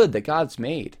are good, that God's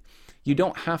made. You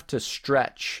don't have to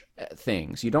stretch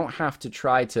things. You don't have to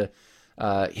try to,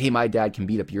 hey, my dad can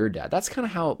beat up your dad. That's kind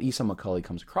of how Esau McCaulley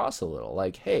comes across a little.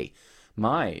 Like, hey,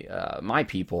 my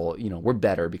people, we're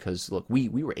better because, look, we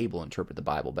were able to interpret the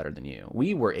Bible better than you.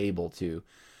 We were able to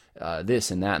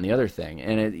this and that and the other thing.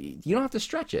 And you don't have to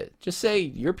stretch it. Just say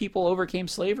your people overcame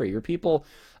slavery. Your people,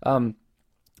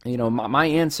 my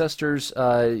ancestors,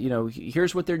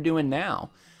 here's what they're doing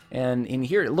now. And in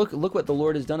here, look what the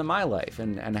Lord has done in my life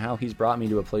and how he's brought me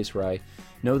to a place where I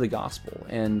know the gospel.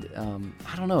 And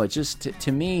I don't know, it's just,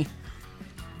 to me,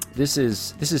 this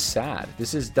is sad.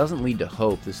 This doesn't lead to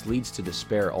hope. This leads to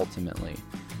despair ultimately.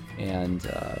 And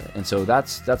so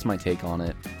that's my take on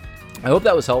it. I hope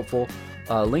that was helpful.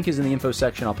 Link is in the info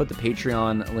section. I'll put the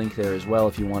Patreon link there as well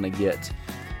if you want to get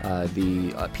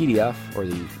the PDF or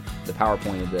the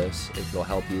PowerPoint of this, if it'll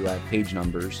help you. I have page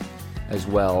numbers as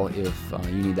well if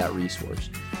you need that resource.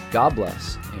 God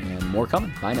bless, and more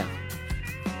coming. Bye now.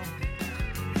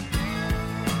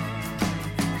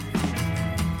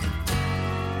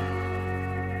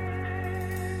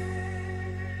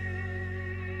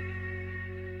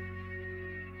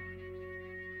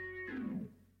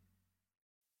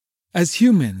 As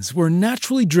humans, we're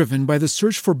naturally driven by the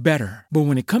search for better. But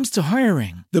when it comes to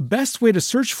hiring, the best way to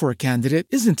search for a candidate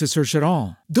isn't to search at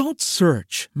all. Don't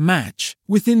search, match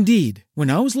with Indeed. When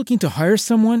I was looking to hire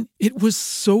someone, it was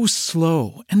so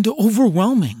slow and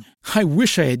overwhelming. I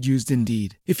wish I had used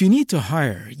Indeed. If you need to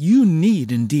hire, you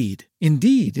need Indeed.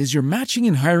 Indeed is your matching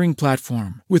and hiring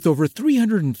platform with over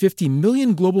 350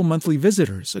 million global monthly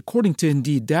visitors, according to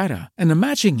Indeed data, and a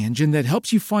matching engine that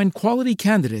helps you find quality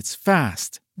candidates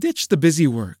fast. Ditch the busy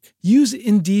work. Use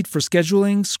Indeed for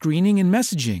scheduling, screening, and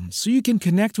messaging so you can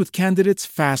connect with candidates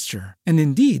faster. And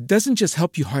Indeed doesn't just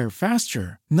help you hire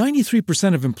faster.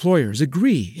 93% of employers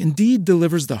agree Indeed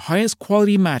delivers the highest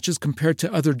quality matches compared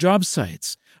to other job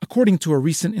sites, according to a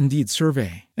recent Indeed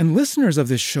survey. And listeners of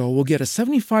this show will get a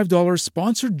 $75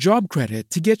 sponsored job credit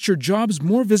to get your jobs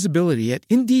more visibility at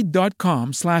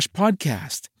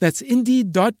Indeed.com/podcast. That's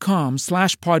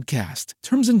Indeed.com/podcast.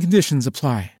 Terms and conditions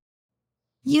apply.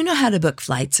 You know how to book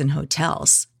flights and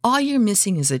hotels. All you're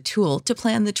missing is a tool to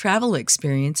plan the travel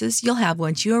experiences you'll have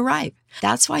once you arrive.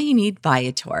 That's why you need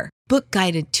Viator. Book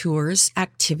guided tours,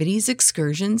 activities,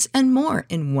 excursions, and more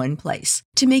in one place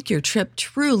to make your trip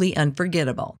truly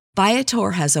unforgettable.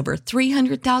 Viator has over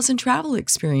 300,000 travel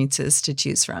experiences to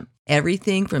choose from.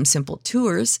 Everything from simple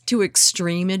tours to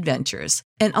extreme adventures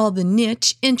and all the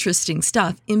niche, interesting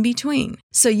stuff in between.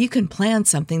 So you can plan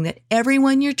something that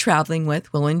everyone you're traveling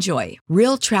with will enjoy.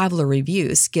 Real traveler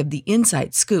reviews give the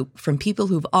inside scoop from people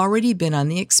who've already been on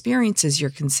the experiences you're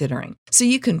considering. So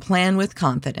you can plan with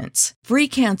confidence. Free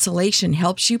cancellation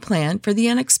helps you plan for the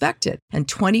unexpected. And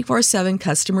 24/7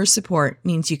 customer support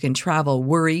means you can travel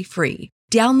worry-free.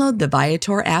 Download the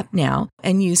Viator app now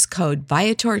and use code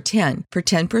Viator10 for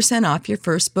 10% off your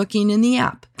first booking in the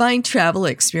app. Find travel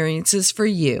experiences for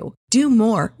you. Do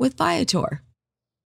more with Viator.